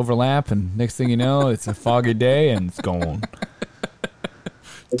 They overlap, and next thing you know, it's a foggy day, and it's gone.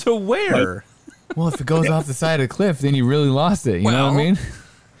 To where? Well, if it goes off the side of the cliff, then you really lost it. You know what I mean?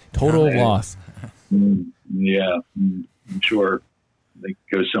 Total loss. Yeah, I'm sure they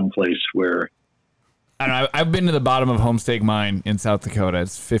go someplace where. I don't know, I've been to the bottom of Homestake Mine in South Dakota.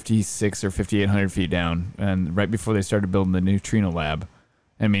 It's 5,600 or 5,800 feet down, and right before they started building the neutrino lab.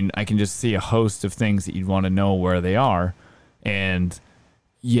 I mean, I can just see a host of things that you'd want to know where they are. And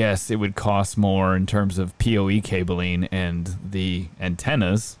yes, it would cost more in terms of PoE cabling and the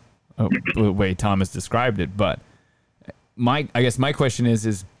antennas, the way Thomas described it. But I guess my question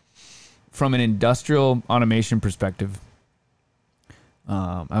is from an industrial automation perspective,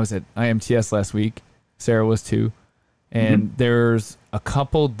 I was at IMTS last week. Sarah was too. And there's a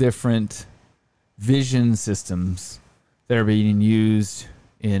couple different vision systems that are being used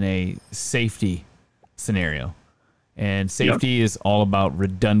in a safety scenario. And safety is all about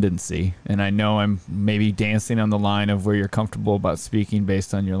redundancy. And I know I'm maybe dancing on the line of where you're comfortable about speaking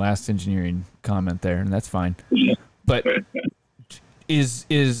based on your last engineering comment there, and that's fine. But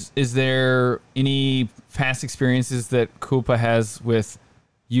is there any past experiences that Coupa has with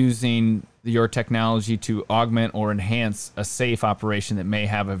using your technology to augment or enhance a safe operation that may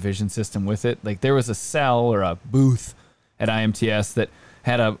have a vision system with it? Like there was a cell or a booth at IMTS that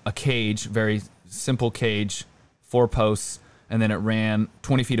had a cage, very simple cage, 4 posts, and then it ran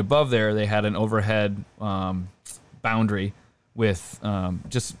 20 feet above there. They had an overhead boundary with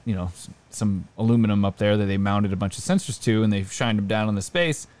just some aluminum up there that they mounted a bunch of sensors to, and they shined them down on the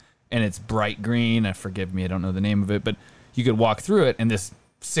space, and it's bright green. Forgive me, I don't know the name of it, but you could walk through it, and this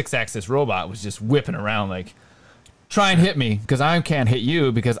 6-axis robot was just whipping around like, try and hit me, because I can't hit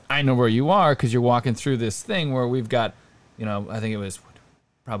you because I know where you are, because you're walking through this thing where we've got, I think it was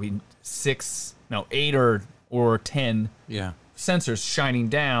probably 8 or 10 sensors shining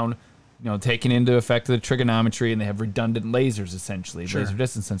down, taking into effect the trigonometry, and they have redundant lasers, essentially, laser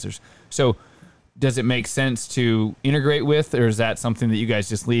distance sensors. So does it make sense to integrate with, or is that something that you guys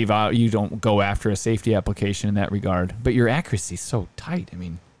just leave out? You don't go after a safety application in that regard, but your accuracy is so tight. I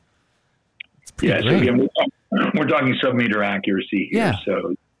mean, it's pretty great. So again, we're talking sub-meter accuracy here.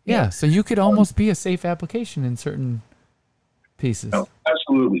 So you could almost be a safe application in certain pieces. Oh,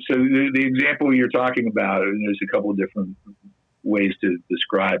 absolutely. So the example you're talking about, and there's a couple of different ways to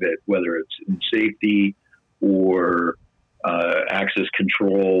describe it, whether it's in safety or access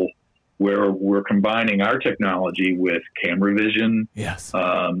control, where we're combining our technology with camera vision. Yes.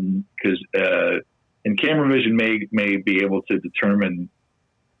 Because and camera vision may be able to determine,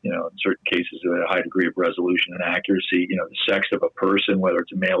 in certain cases, a high degree of resolution and accuracy, the sex of a person, whether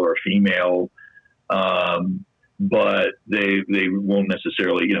it's a male or a female. But they won't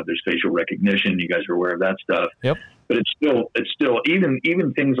necessarily, there's facial recognition. You guys are aware of that stuff. Yep. But it's still even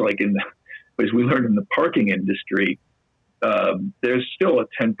things like as we learned in the parking industry, there's still a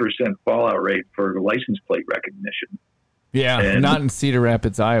 10% fallout rate for license plate recognition. Yeah, and not in Cedar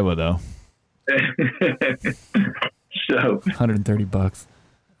Rapids, Iowa, though. So $130.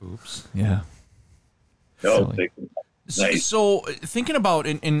 Oops. Yeah. No, Silly. nice. So thinking about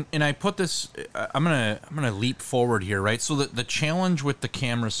and I put this, I'm gonna leap forward here, right? So the challenge with the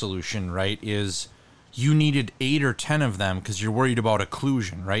camera solution, right, is you needed 8 or 10 of them because you're worried about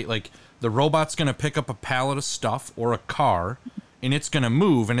occlusion, right? Like the robot's gonna pick up a pallet of stuff or a car, and it's gonna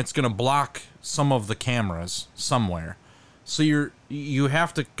move and it's gonna block some of the cameras somewhere. So you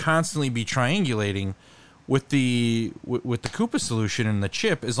have to constantly be triangulating with the Coupa solution and the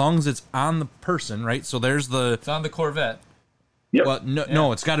chip, as long as it's on the person, right? So there's It's on the Corvette. Yep. well,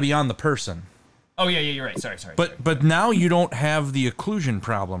 no, it's got to be on the person. Oh yeah, you're right. Sorry. But now you don't have the occlusion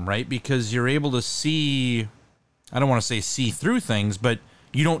problem, right? Because you're able to see. I don't want to say see through things, but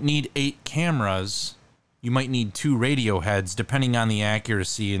you don't need 8 cameras. You might need 2 radio heads, depending on the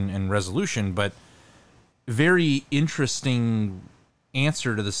accuracy and resolution. But very interesting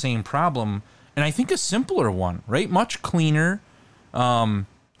answer to the same problem. And I think a simpler one, right? Much cleaner.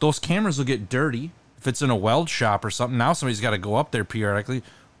 Those cameras will get dirty if it's in a weld shop or something. Now somebody's got to go up there periodically,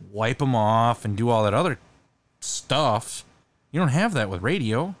 wipe them off, and do all that other stuff. You don't have that with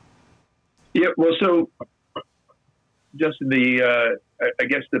radio. Yeah, well, so Justin, I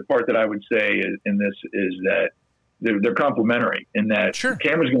guess the part that I would say in this is that they're complementary in that Sure. the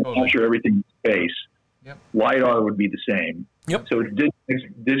camera's going to capture everything in space. Yep. LiDAR would be the same. Yep. So it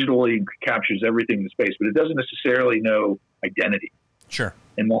digitally captures everything in space, but it doesn't necessarily know identity. Sure.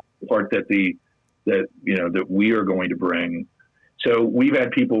 And that's the part that that we are going to bring. So we've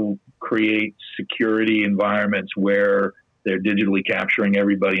had people create security environments where they're digitally capturing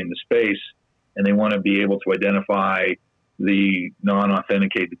everybody in the space, and they want to be able to identify the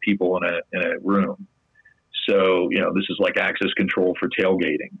non-authenticated people in a room. So, this is like access control for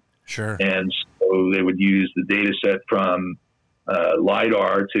tailgating. Sure. And so they would use the data set from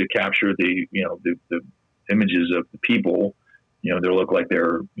LiDAR to capture the images of the people. They look like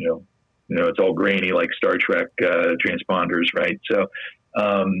they're, it's all grainy like Star Trek transponders, right? So,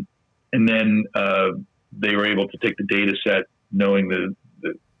 and then they were able to take the data set, knowing the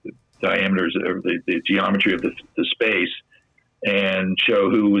diameters or the geometry of the space, and show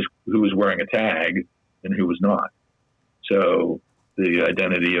who was wearing a tag and who was not. So the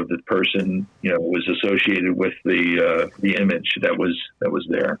identity of the person, was associated with the image that was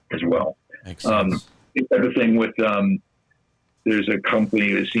there as well. Makes sense. The other thing with there's a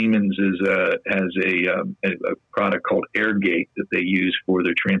company, Siemens has a product called AirGate that they use for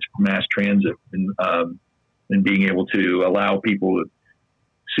their mass transit and being able to allow people to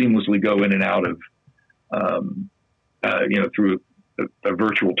seamlessly go in and out of through a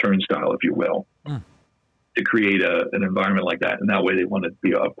virtual turnstile, if you will. To create an environment like that. And that way they want to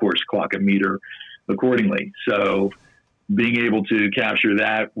be, of course, clock and meter accordingly. So being able to capture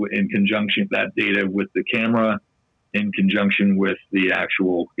that in conjunction, that data with the camera in conjunction with the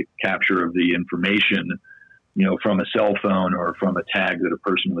actual capture of the information, from a cell phone or from a tag that a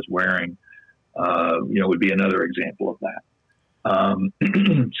person was wearing, would be another example of that.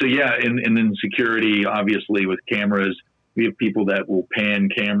 So yeah, and then security, obviously with cameras, we have people that will pan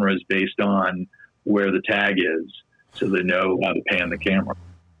cameras based on where the tag is, so they know how to pan the camera.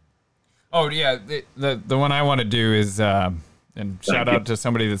 Oh yeah, the one I want to do is, and shout out to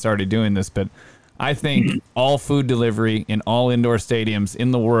somebody that's already doing this, but I think all food delivery in all indoor stadiums in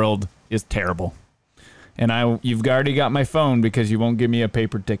the world is terrible. And you've already got my phone because you won't give me a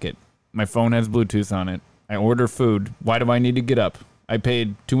paper ticket. My phone has Bluetooth on it. I order food. Why do I need to get up? I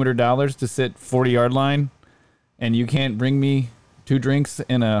paid $200 to sit 40-yard line, and you can't bring me 2 drinks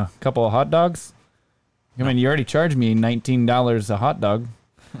and a couple of hot dogs? I mean, you already charged me $19 a hot dog,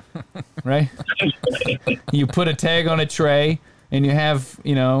 right? You put a tag on a tray, and you have,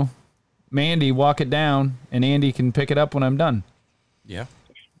 Mandy walk it down, and Andy can pick it up when I'm done. Yeah.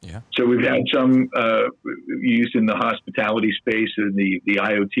 Yeah. So we've had some used in the hospitality space and the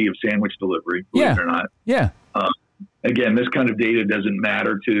IoT of sandwich delivery, believe it or not. Yeah. Again, this kind of data doesn't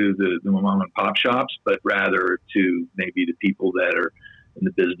matter to the mom and pop shops, but rather to maybe the people that are in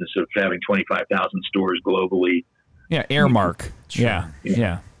the business of having 25,000 stores globally. Yeah, Airmark. Sure.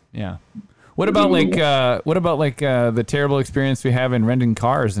 Yeah. What about the terrible experience we have in renting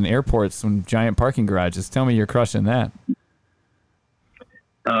cars in airports and giant parking garages? Tell me you're crushing that.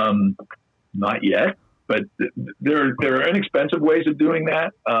 Not yet, but there are inexpensive ways of doing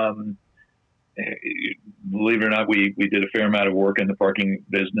that. Believe it or not, we did a fair amount of work in the parking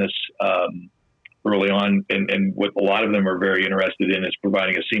business early on, and what a lot of them are very interested in is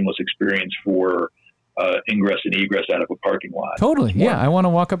providing a seamless experience for ingress and egress out of a parking lot. Totally, yeah. I want to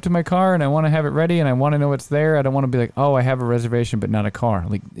walk up to my car and I want to have it ready and I want to know it's there. I don't want to be like, oh, I have a reservation but not a car.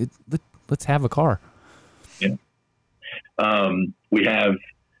 Like, let's have a car. Yeah. We have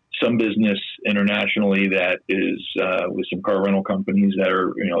some business internationally that is with some car rental companies that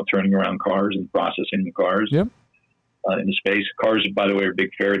are, turning around cars and processing the cars. Yep. In the space. Cars, by the way, are big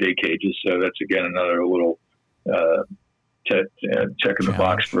Faraday cages. So that's, again, another little check in the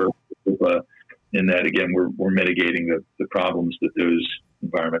box for in that, again, we're mitigating the problems that those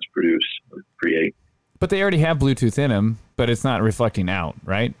environments produce or create. But they already have Bluetooth in them, but it's not reflecting out,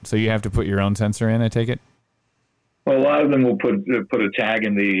 right? So you have to put your own sensor in, I take it? Well, a lot of them will put a tag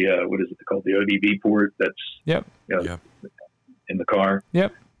in the, what is it called? The ODB port that's in the car.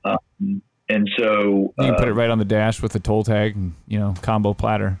 Yep. And so you can put it right on the dash with the toll tag and, combo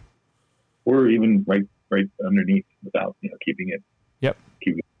platter. Or even right underneath without, keeping it. Yep.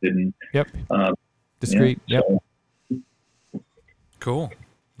 Keeping it hidden. Yep. Discreet. Yeah, so. Yep. Cool.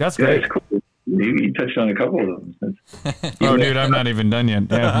 That's great. Cool. You touched on a couple of them. Oh, dude, I'm not even done yet.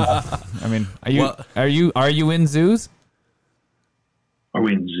 Yeah. I mean, are you in zoos? Are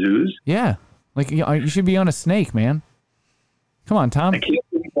we in zoos? Yeah. Like you should be on a snake, man. Come on, Tom. I can't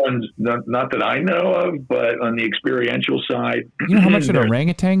think of ones, not that I know of, but on the experiential side. You know how much an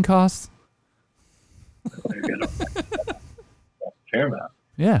orangutan costs? Fair amount.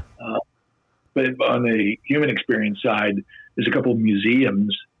 Yeah. But on the human experience side, there's a couple of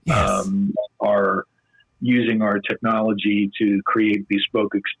museums are using our technology to create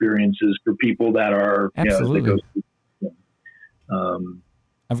bespoke experiences for people that are absolutely.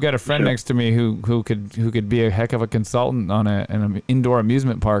 I've got a friend next to me who could be a heck of a consultant on an indoor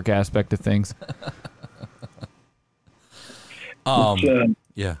amusement park aspect of things.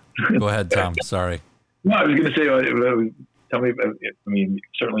 Yeah. Go ahead, Tom. Sorry. No, I was going to say, tell me about,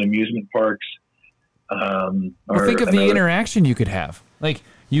 certainly amusement parks. Well, think of the interaction you could have. Like,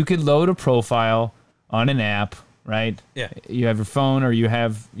 you could load a profile on an app, right? Yeah. You have your phone, or you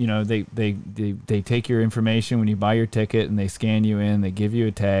have, they take your information when you buy your ticket, and they scan you in. They give you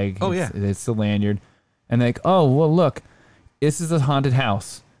a tag. Oh, yeah. It's the lanyard, and they're like, oh, well, look, this is a haunted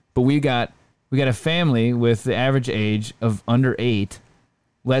house, but we got a family with the average age of under 8.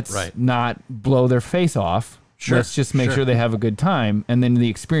 Let's not blow their face off. Sure. Let's just make sure they have a good time, and then the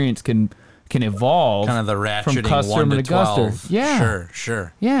experience can evolve. Kind of the ratcheting from customer to 12. Yeah.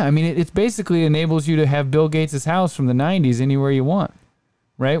 Sure. Yeah, I mean, it basically enables you to have Bill Gates' house from the 90s anywhere you want,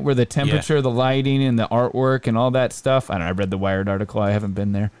 right? Where the temperature, the lighting, and the artwork and all that stuff. I read the Wired article. I haven't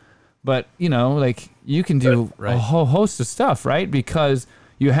been there. But, like, you can do a whole host of stuff, right? Because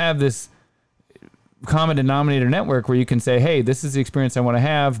you have this common denominator network where you can say, hey, this is the experience I want to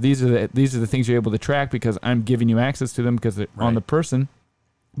have. These are the things you're able to track because I'm giving you access to them because they're on the person.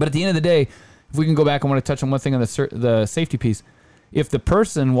 But at the end of the day, if we can go back, I want to touch on one thing on the safety piece. If the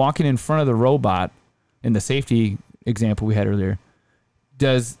person walking in front of the robot in the safety example we had earlier,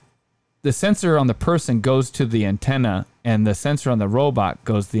 does the sensor on the person goes to the antenna and the sensor on the robot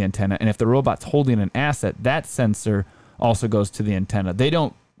goes to the antenna. And if the robot's holding an asset, that sensor also goes to the antenna. They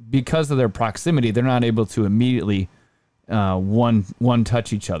don't, because of their proximity, they're not able to immediately one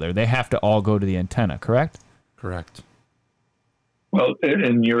touch each other. They have to all go to the antenna, correct? Correct. Well,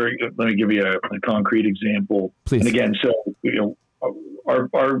 and let me give you a concrete example. Please. And again, so the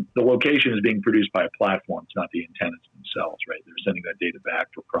location is being produced by a platform. It's not the antennas themselves, right? They're sending that data back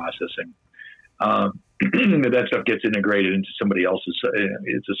for processing. That stuff gets integrated into somebody else's.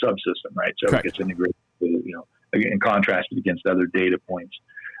 It's a subsystem, right? So Correct. It gets integrated, and contrasted against other data points.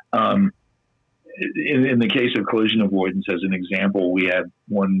 In the case of collision avoidance, as an example, we had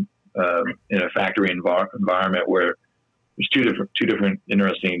one in a factory environment where there's two different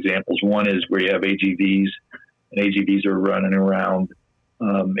interesting examples. One is where you have AGVs, and AGVs are running around.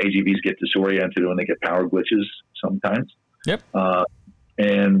 AGVs get disoriented when they get power glitches sometimes. Yep.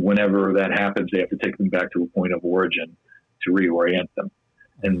 And whenever that happens, they have to take them back to a point of origin to reorient them,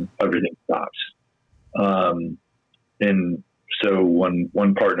 and everything stops. And so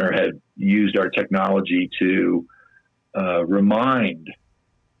one partner had used our technology to remind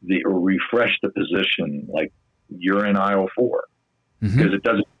or refresh the position, like you're in aisle 4, because it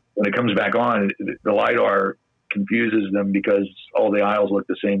doesn't. When it comes back on, the LiDAR confuses them because all the aisles look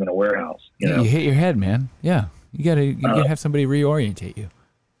the same in a warehouse. You hit your head, man. Yeah, you gotta have somebody reorientate you.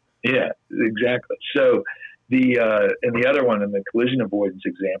 Yeah, exactly. So the other one in the collision avoidance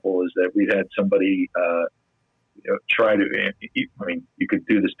example is that we've had somebody try to. I mean, you could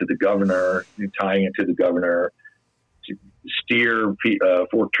do this to the governor, tying it to the governor, to steer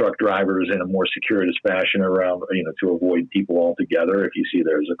fork truck drivers in a more circuitous fashion around, to avoid people altogether. If you see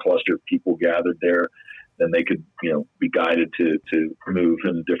there's a cluster of people gathered there, then they could, be guided to move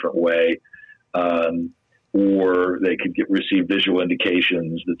in a different way. Or they could receive visual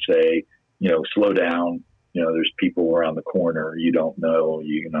indications that say, slow down, there's people around the corner you don't know,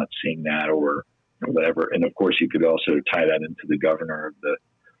 you're not seeing that or whatever. And of course, you could also tie that into the governor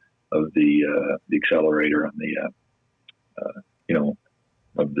of the accelerator on the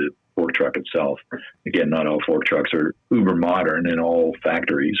of the fork truck itself. Again, not all fork trucks are uber modern in all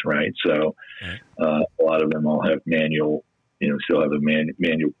factories, right? So a lot of them all have manual, still have a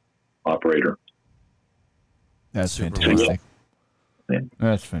manual operator. That's fantastic.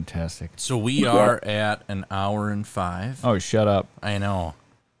 That's fantastic. So we are at an hour and 5. Oh, shut up. I know.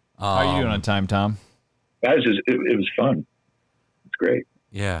 How are you doing on time, Tom? Guys, it was fun. It's great.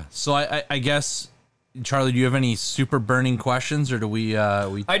 Yeah. So I guess, Charlie, do you have any super burning questions, or do we? I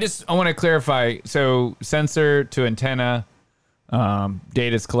want to clarify. So sensor to antenna,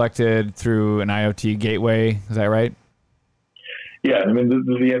 data is collected through an IoT gateway. Is that right? Yeah, I mean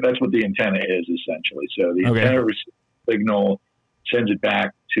that's what the antenna is essentially. So the antenna receives signal, sends it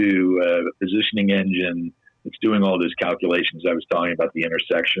back to a positioning engine. It's doing all those calculations I was talking about, the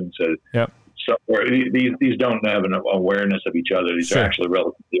intersection. So somewhere these don't have an awareness of each other. These are actually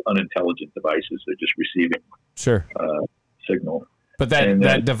relatively unintelligent devices. They're just receiving signal. But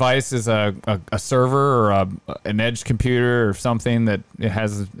that device is a server or an edge computer or something that it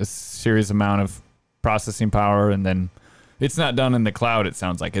has a serious amount of processing power, and then it's not done in the cloud. It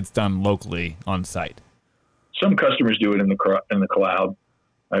sounds like it's done locally on site. Some customers do it in the cloud.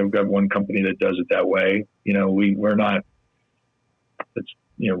 I've got one company that does it that way. We're not.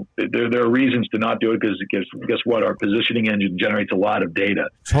 There are reasons to not do it because guess what? Our positioning engine generates a lot of data.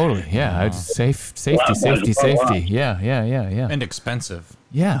 Totally, yeah. Safety. Yeah. And expensive.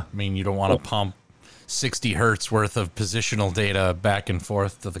 Yeah. I mean, you don't want to pump 60 hertz worth of positional data back and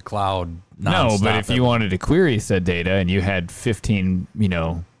forth to the cloud. No, but if you wanted to query said data and you had 15,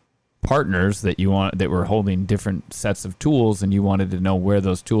 partners that were holding different sets of tools, and you wanted to know where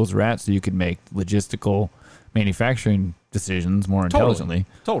those tools were at so you could make logistical manufacturing decisions more intelligently.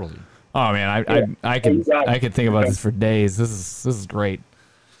 Totally. Oh man, I could think about this for days. This is great.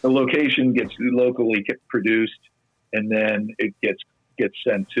 The location gets locally produced, and then it gets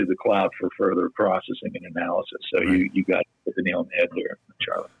sent to the cloud for further processing and analysis. So you got the nail on the head there,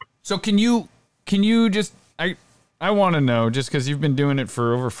 Charlie. So can you just I want to know, just because you've been doing it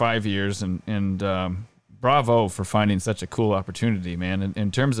for over 5 years, and bravo for finding such a cool opportunity, man. In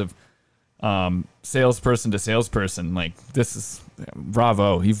terms of salesperson to salesperson, like, this is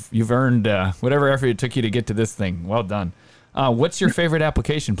bravo. You've earned whatever effort it took you to get to this thing. Well done. What's your favorite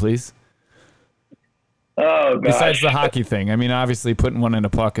application, please? Oh, gosh. Besides the hockey thing. I mean, obviously putting one in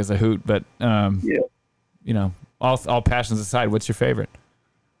a puck is a hoot, but all passions aside, what's your favorite?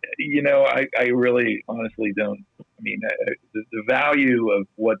 I really honestly don't. I mean, the value of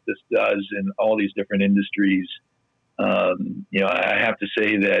what this does in all these different industries, I have to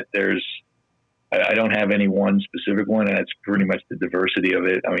say that I don't have any one specific one, and it's pretty much the diversity of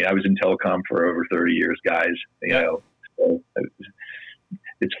it. I mean, I was in telecom for over 30 years, guys. So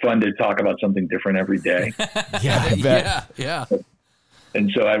it's fun to talk about something different every day. Yeah, I bet. Yeah.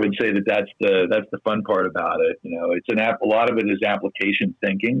 And so I would say that's the fun part about it. It's a lot of it is application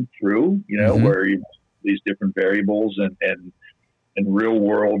thinking through, where you these different variables and real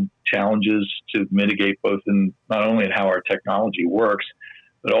world challenges to mitigate both in not only in how our technology works,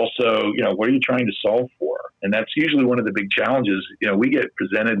 but also, what are you trying to solve for? And that's usually one of the big challenges. We get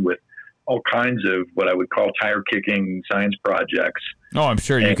presented with all kinds of what I would call tire kicking science projects. Oh, I'm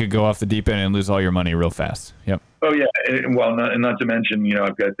sure you could go off the deep end and lose all your money real fast. Yep. Oh yeah, not to mention,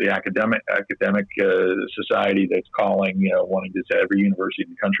 I've got the academic society that's calling, wanting to say every university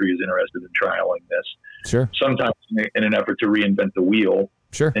in the country is interested in trialing this. Sure. Sometimes in an effort to reinvent the wheel.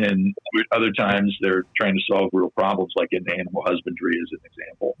 Sure. And other times they're trying to solve real problems, like in animal husbandry, as an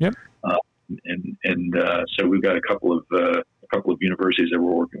example. Yep. So we've got a couple of universities that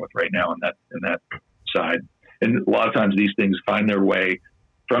we're working with right now in that side. And a lot of times these things find their way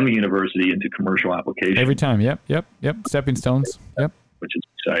from the university into commercial application. Every time. Yep. Stepping stones. Yep. Which is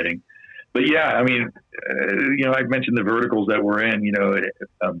exciting. But yeah, I mean, I've mentioned the verticals that we're in.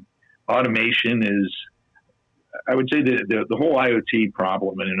 Automation is, I would say the whole IoT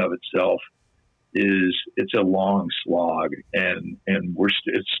problem in and of itself it's a long slog, and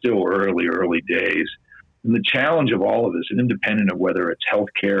it's still early days. And the challenge of all of this, and independent of whether it's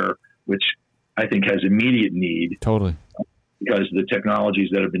healthcare, which I think has immediate need. Totally. Because the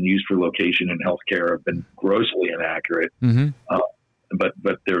technologies that have been used for location in healthcare have been grossly inaccurate, but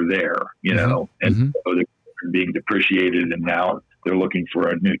they're there, and so they're being depreciated, and now they're looking for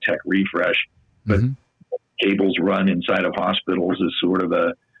a new tech refresh. But cables run inside of hospitals is sort of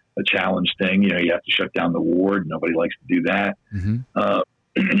a challenge thing. You have to shut down the ward. Nobody likes to do that.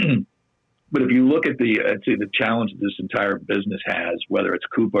 But if you look at I'd say the challenge this entire business has, whether it's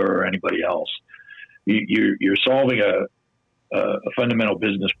Coupa or anybody else, you're solving a fundamental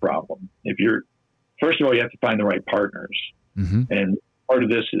business problem. First of all, you have to find the right partners, and part of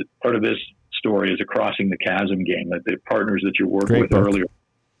this story is a crossing the chasm game. That the partners that you're working with earlier,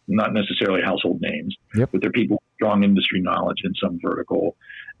 not necessarily household names, but they're people with strong industry knowledge in some vertical,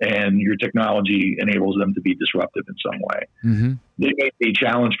 and your technology enables them to be disruptive in some way. They may be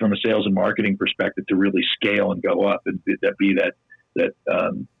challenged from a sales and marketing perspective to really scale and go up, and that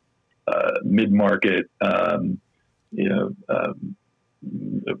mid-market,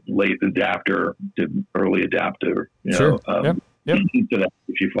 late adapter to early adapter, to that,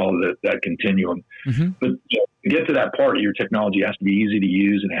 if you follow that continuum. But to get to that part, your technology has to be easy to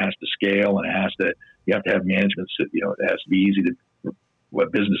use, and it has to scale, and you have to have management. It has to be easy to.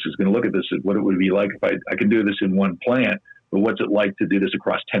 What business is going to look at this? What it would be like if I can do this in one plant, but what's it like to do this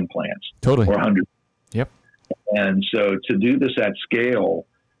across 10 plants, or 100? Yep. And so to do this at scale,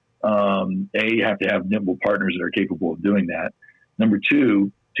 you have to have nimble partners that are capable of doing that. Number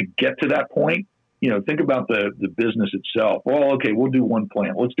two, to get to that point, think about the business itself. Well, okay, we'll do one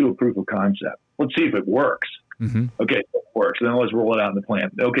plant. Let's do a proof of concept. Let's see if it works. Okay, it works. Then let's roll it out in the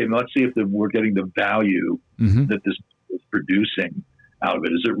plant. Okay, let's see if we're getting the value that this is producing out of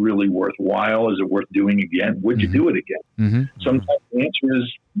it. Is it really worthwhile? Is it worth doing again? Would you do it again? Sometimes the answer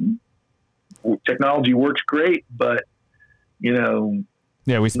is technology works great, but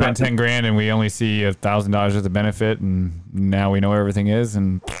yeah, we spent 10 grand and we only see $1,000 worth of benefit, and now we know where everything is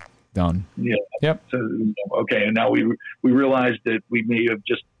and done. Yeah. Yep. So, okay. And now we realized that we may have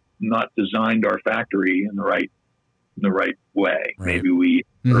just not designed our factory in the right way. Right. Maybe we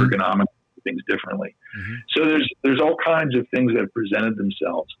ergonomically do things differently. So there's all kinds of things that have presented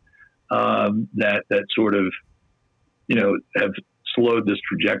themselves that sort of, have slowed this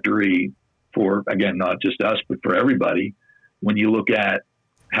trajectory for, again, not just us, but for everybody. When you look at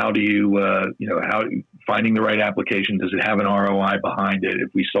how do you, finding the right application, does it have an ROI behind it?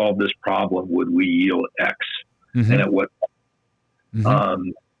 If we solve this problem, would we yield X? And at what?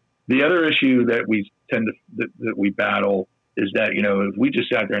 The other issue that we that we battle is that, if we just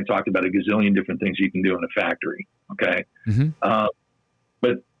sat there and talked about a gazillion different things you can do in a factory, okay?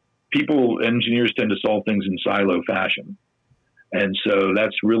 But engineers tend to solve things in silo fashion. And so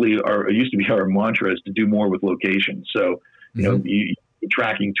that's really it used to be our mantra, is to do more with location. So, you're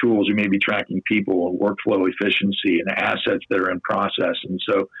tracking tools, you may be tracking people and workflow efficiency and assets that are in process. And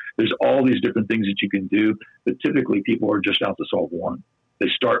so there's all these different things that you can do, but typically people are just out to solve one. They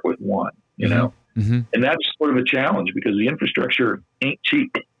start with one, and that's sort of a challenge because the infrastructure ain't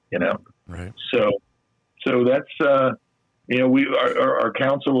cheap, Right. So that's, our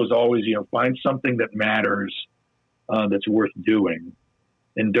counsel was always, find something that matters, that's worth doing.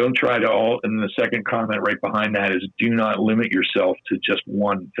 And don't try to and the second comment right behind that is, do not limit yourself to just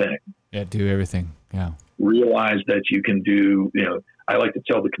one thing. Yeah, do everything. Yeah. Realize that you can do, I like to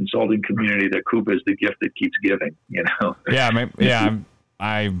tell the consulting community that Coupa is the gift that keeps giving, Yeah,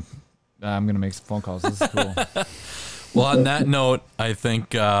 I'm going to make some phone calls. This is cool. Well, on that note, I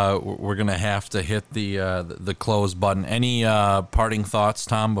think we're going to have to hit the close button. Any parting thoughts,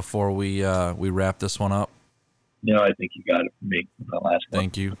 Tom, before we wrap this one up? I think you got it from me. The last one.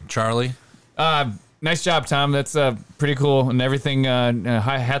 Thank you. Charlie? Nice job, Tom. That's pretty cool and everything.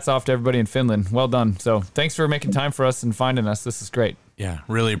 Hats off to everybody in Finland. Well done. So thanks for making time for us and finding us. This is great. Yeah,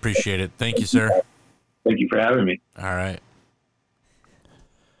 really appreciate it. Thank you, sir. Thank you for having me. All right.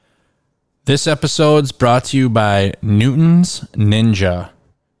 This episode's brought to you by Newton's Ninja.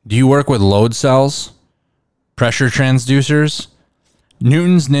 Do you work with load cells? Pressure transducers?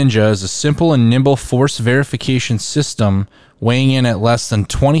 Newton's Ninja is a simple and nimble force verification system weighing in at less than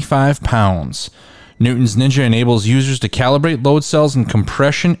 25 pounds. Newton's Ninja enables users to calibrate load cells and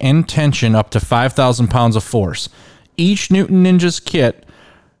compression and tension up to 5,000 pounds of force. Each Newton Ninja's kit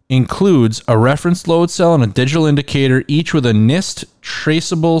includes a reference load cell and a digital indicator, each with a NIST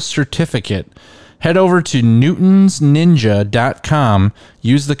traceable certificate. Head over to newtonsninja.com,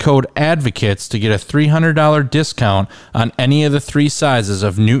 use the code ADVOCATES to get a $300 discount on any of the 3 sizes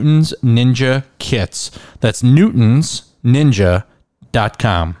of Newton's Ninja kits. That's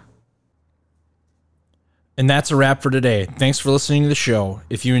newtonsninja.com. And that's a wrap for today. Thanks for listening to the show.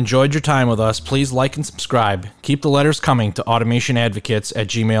 If you enjoyed your time with us, please like and subscribe. Keep the letters coming to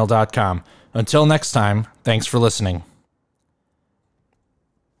automationadvocates@gmail.com. Until next time, thanks for listening.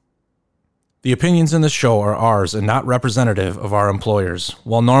 The opinions in this show are ours and not representative of our employers.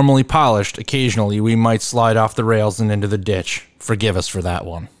 While normally polished, occasionally we might slide off the rails and into the ditch. Forgive us for that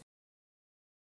one.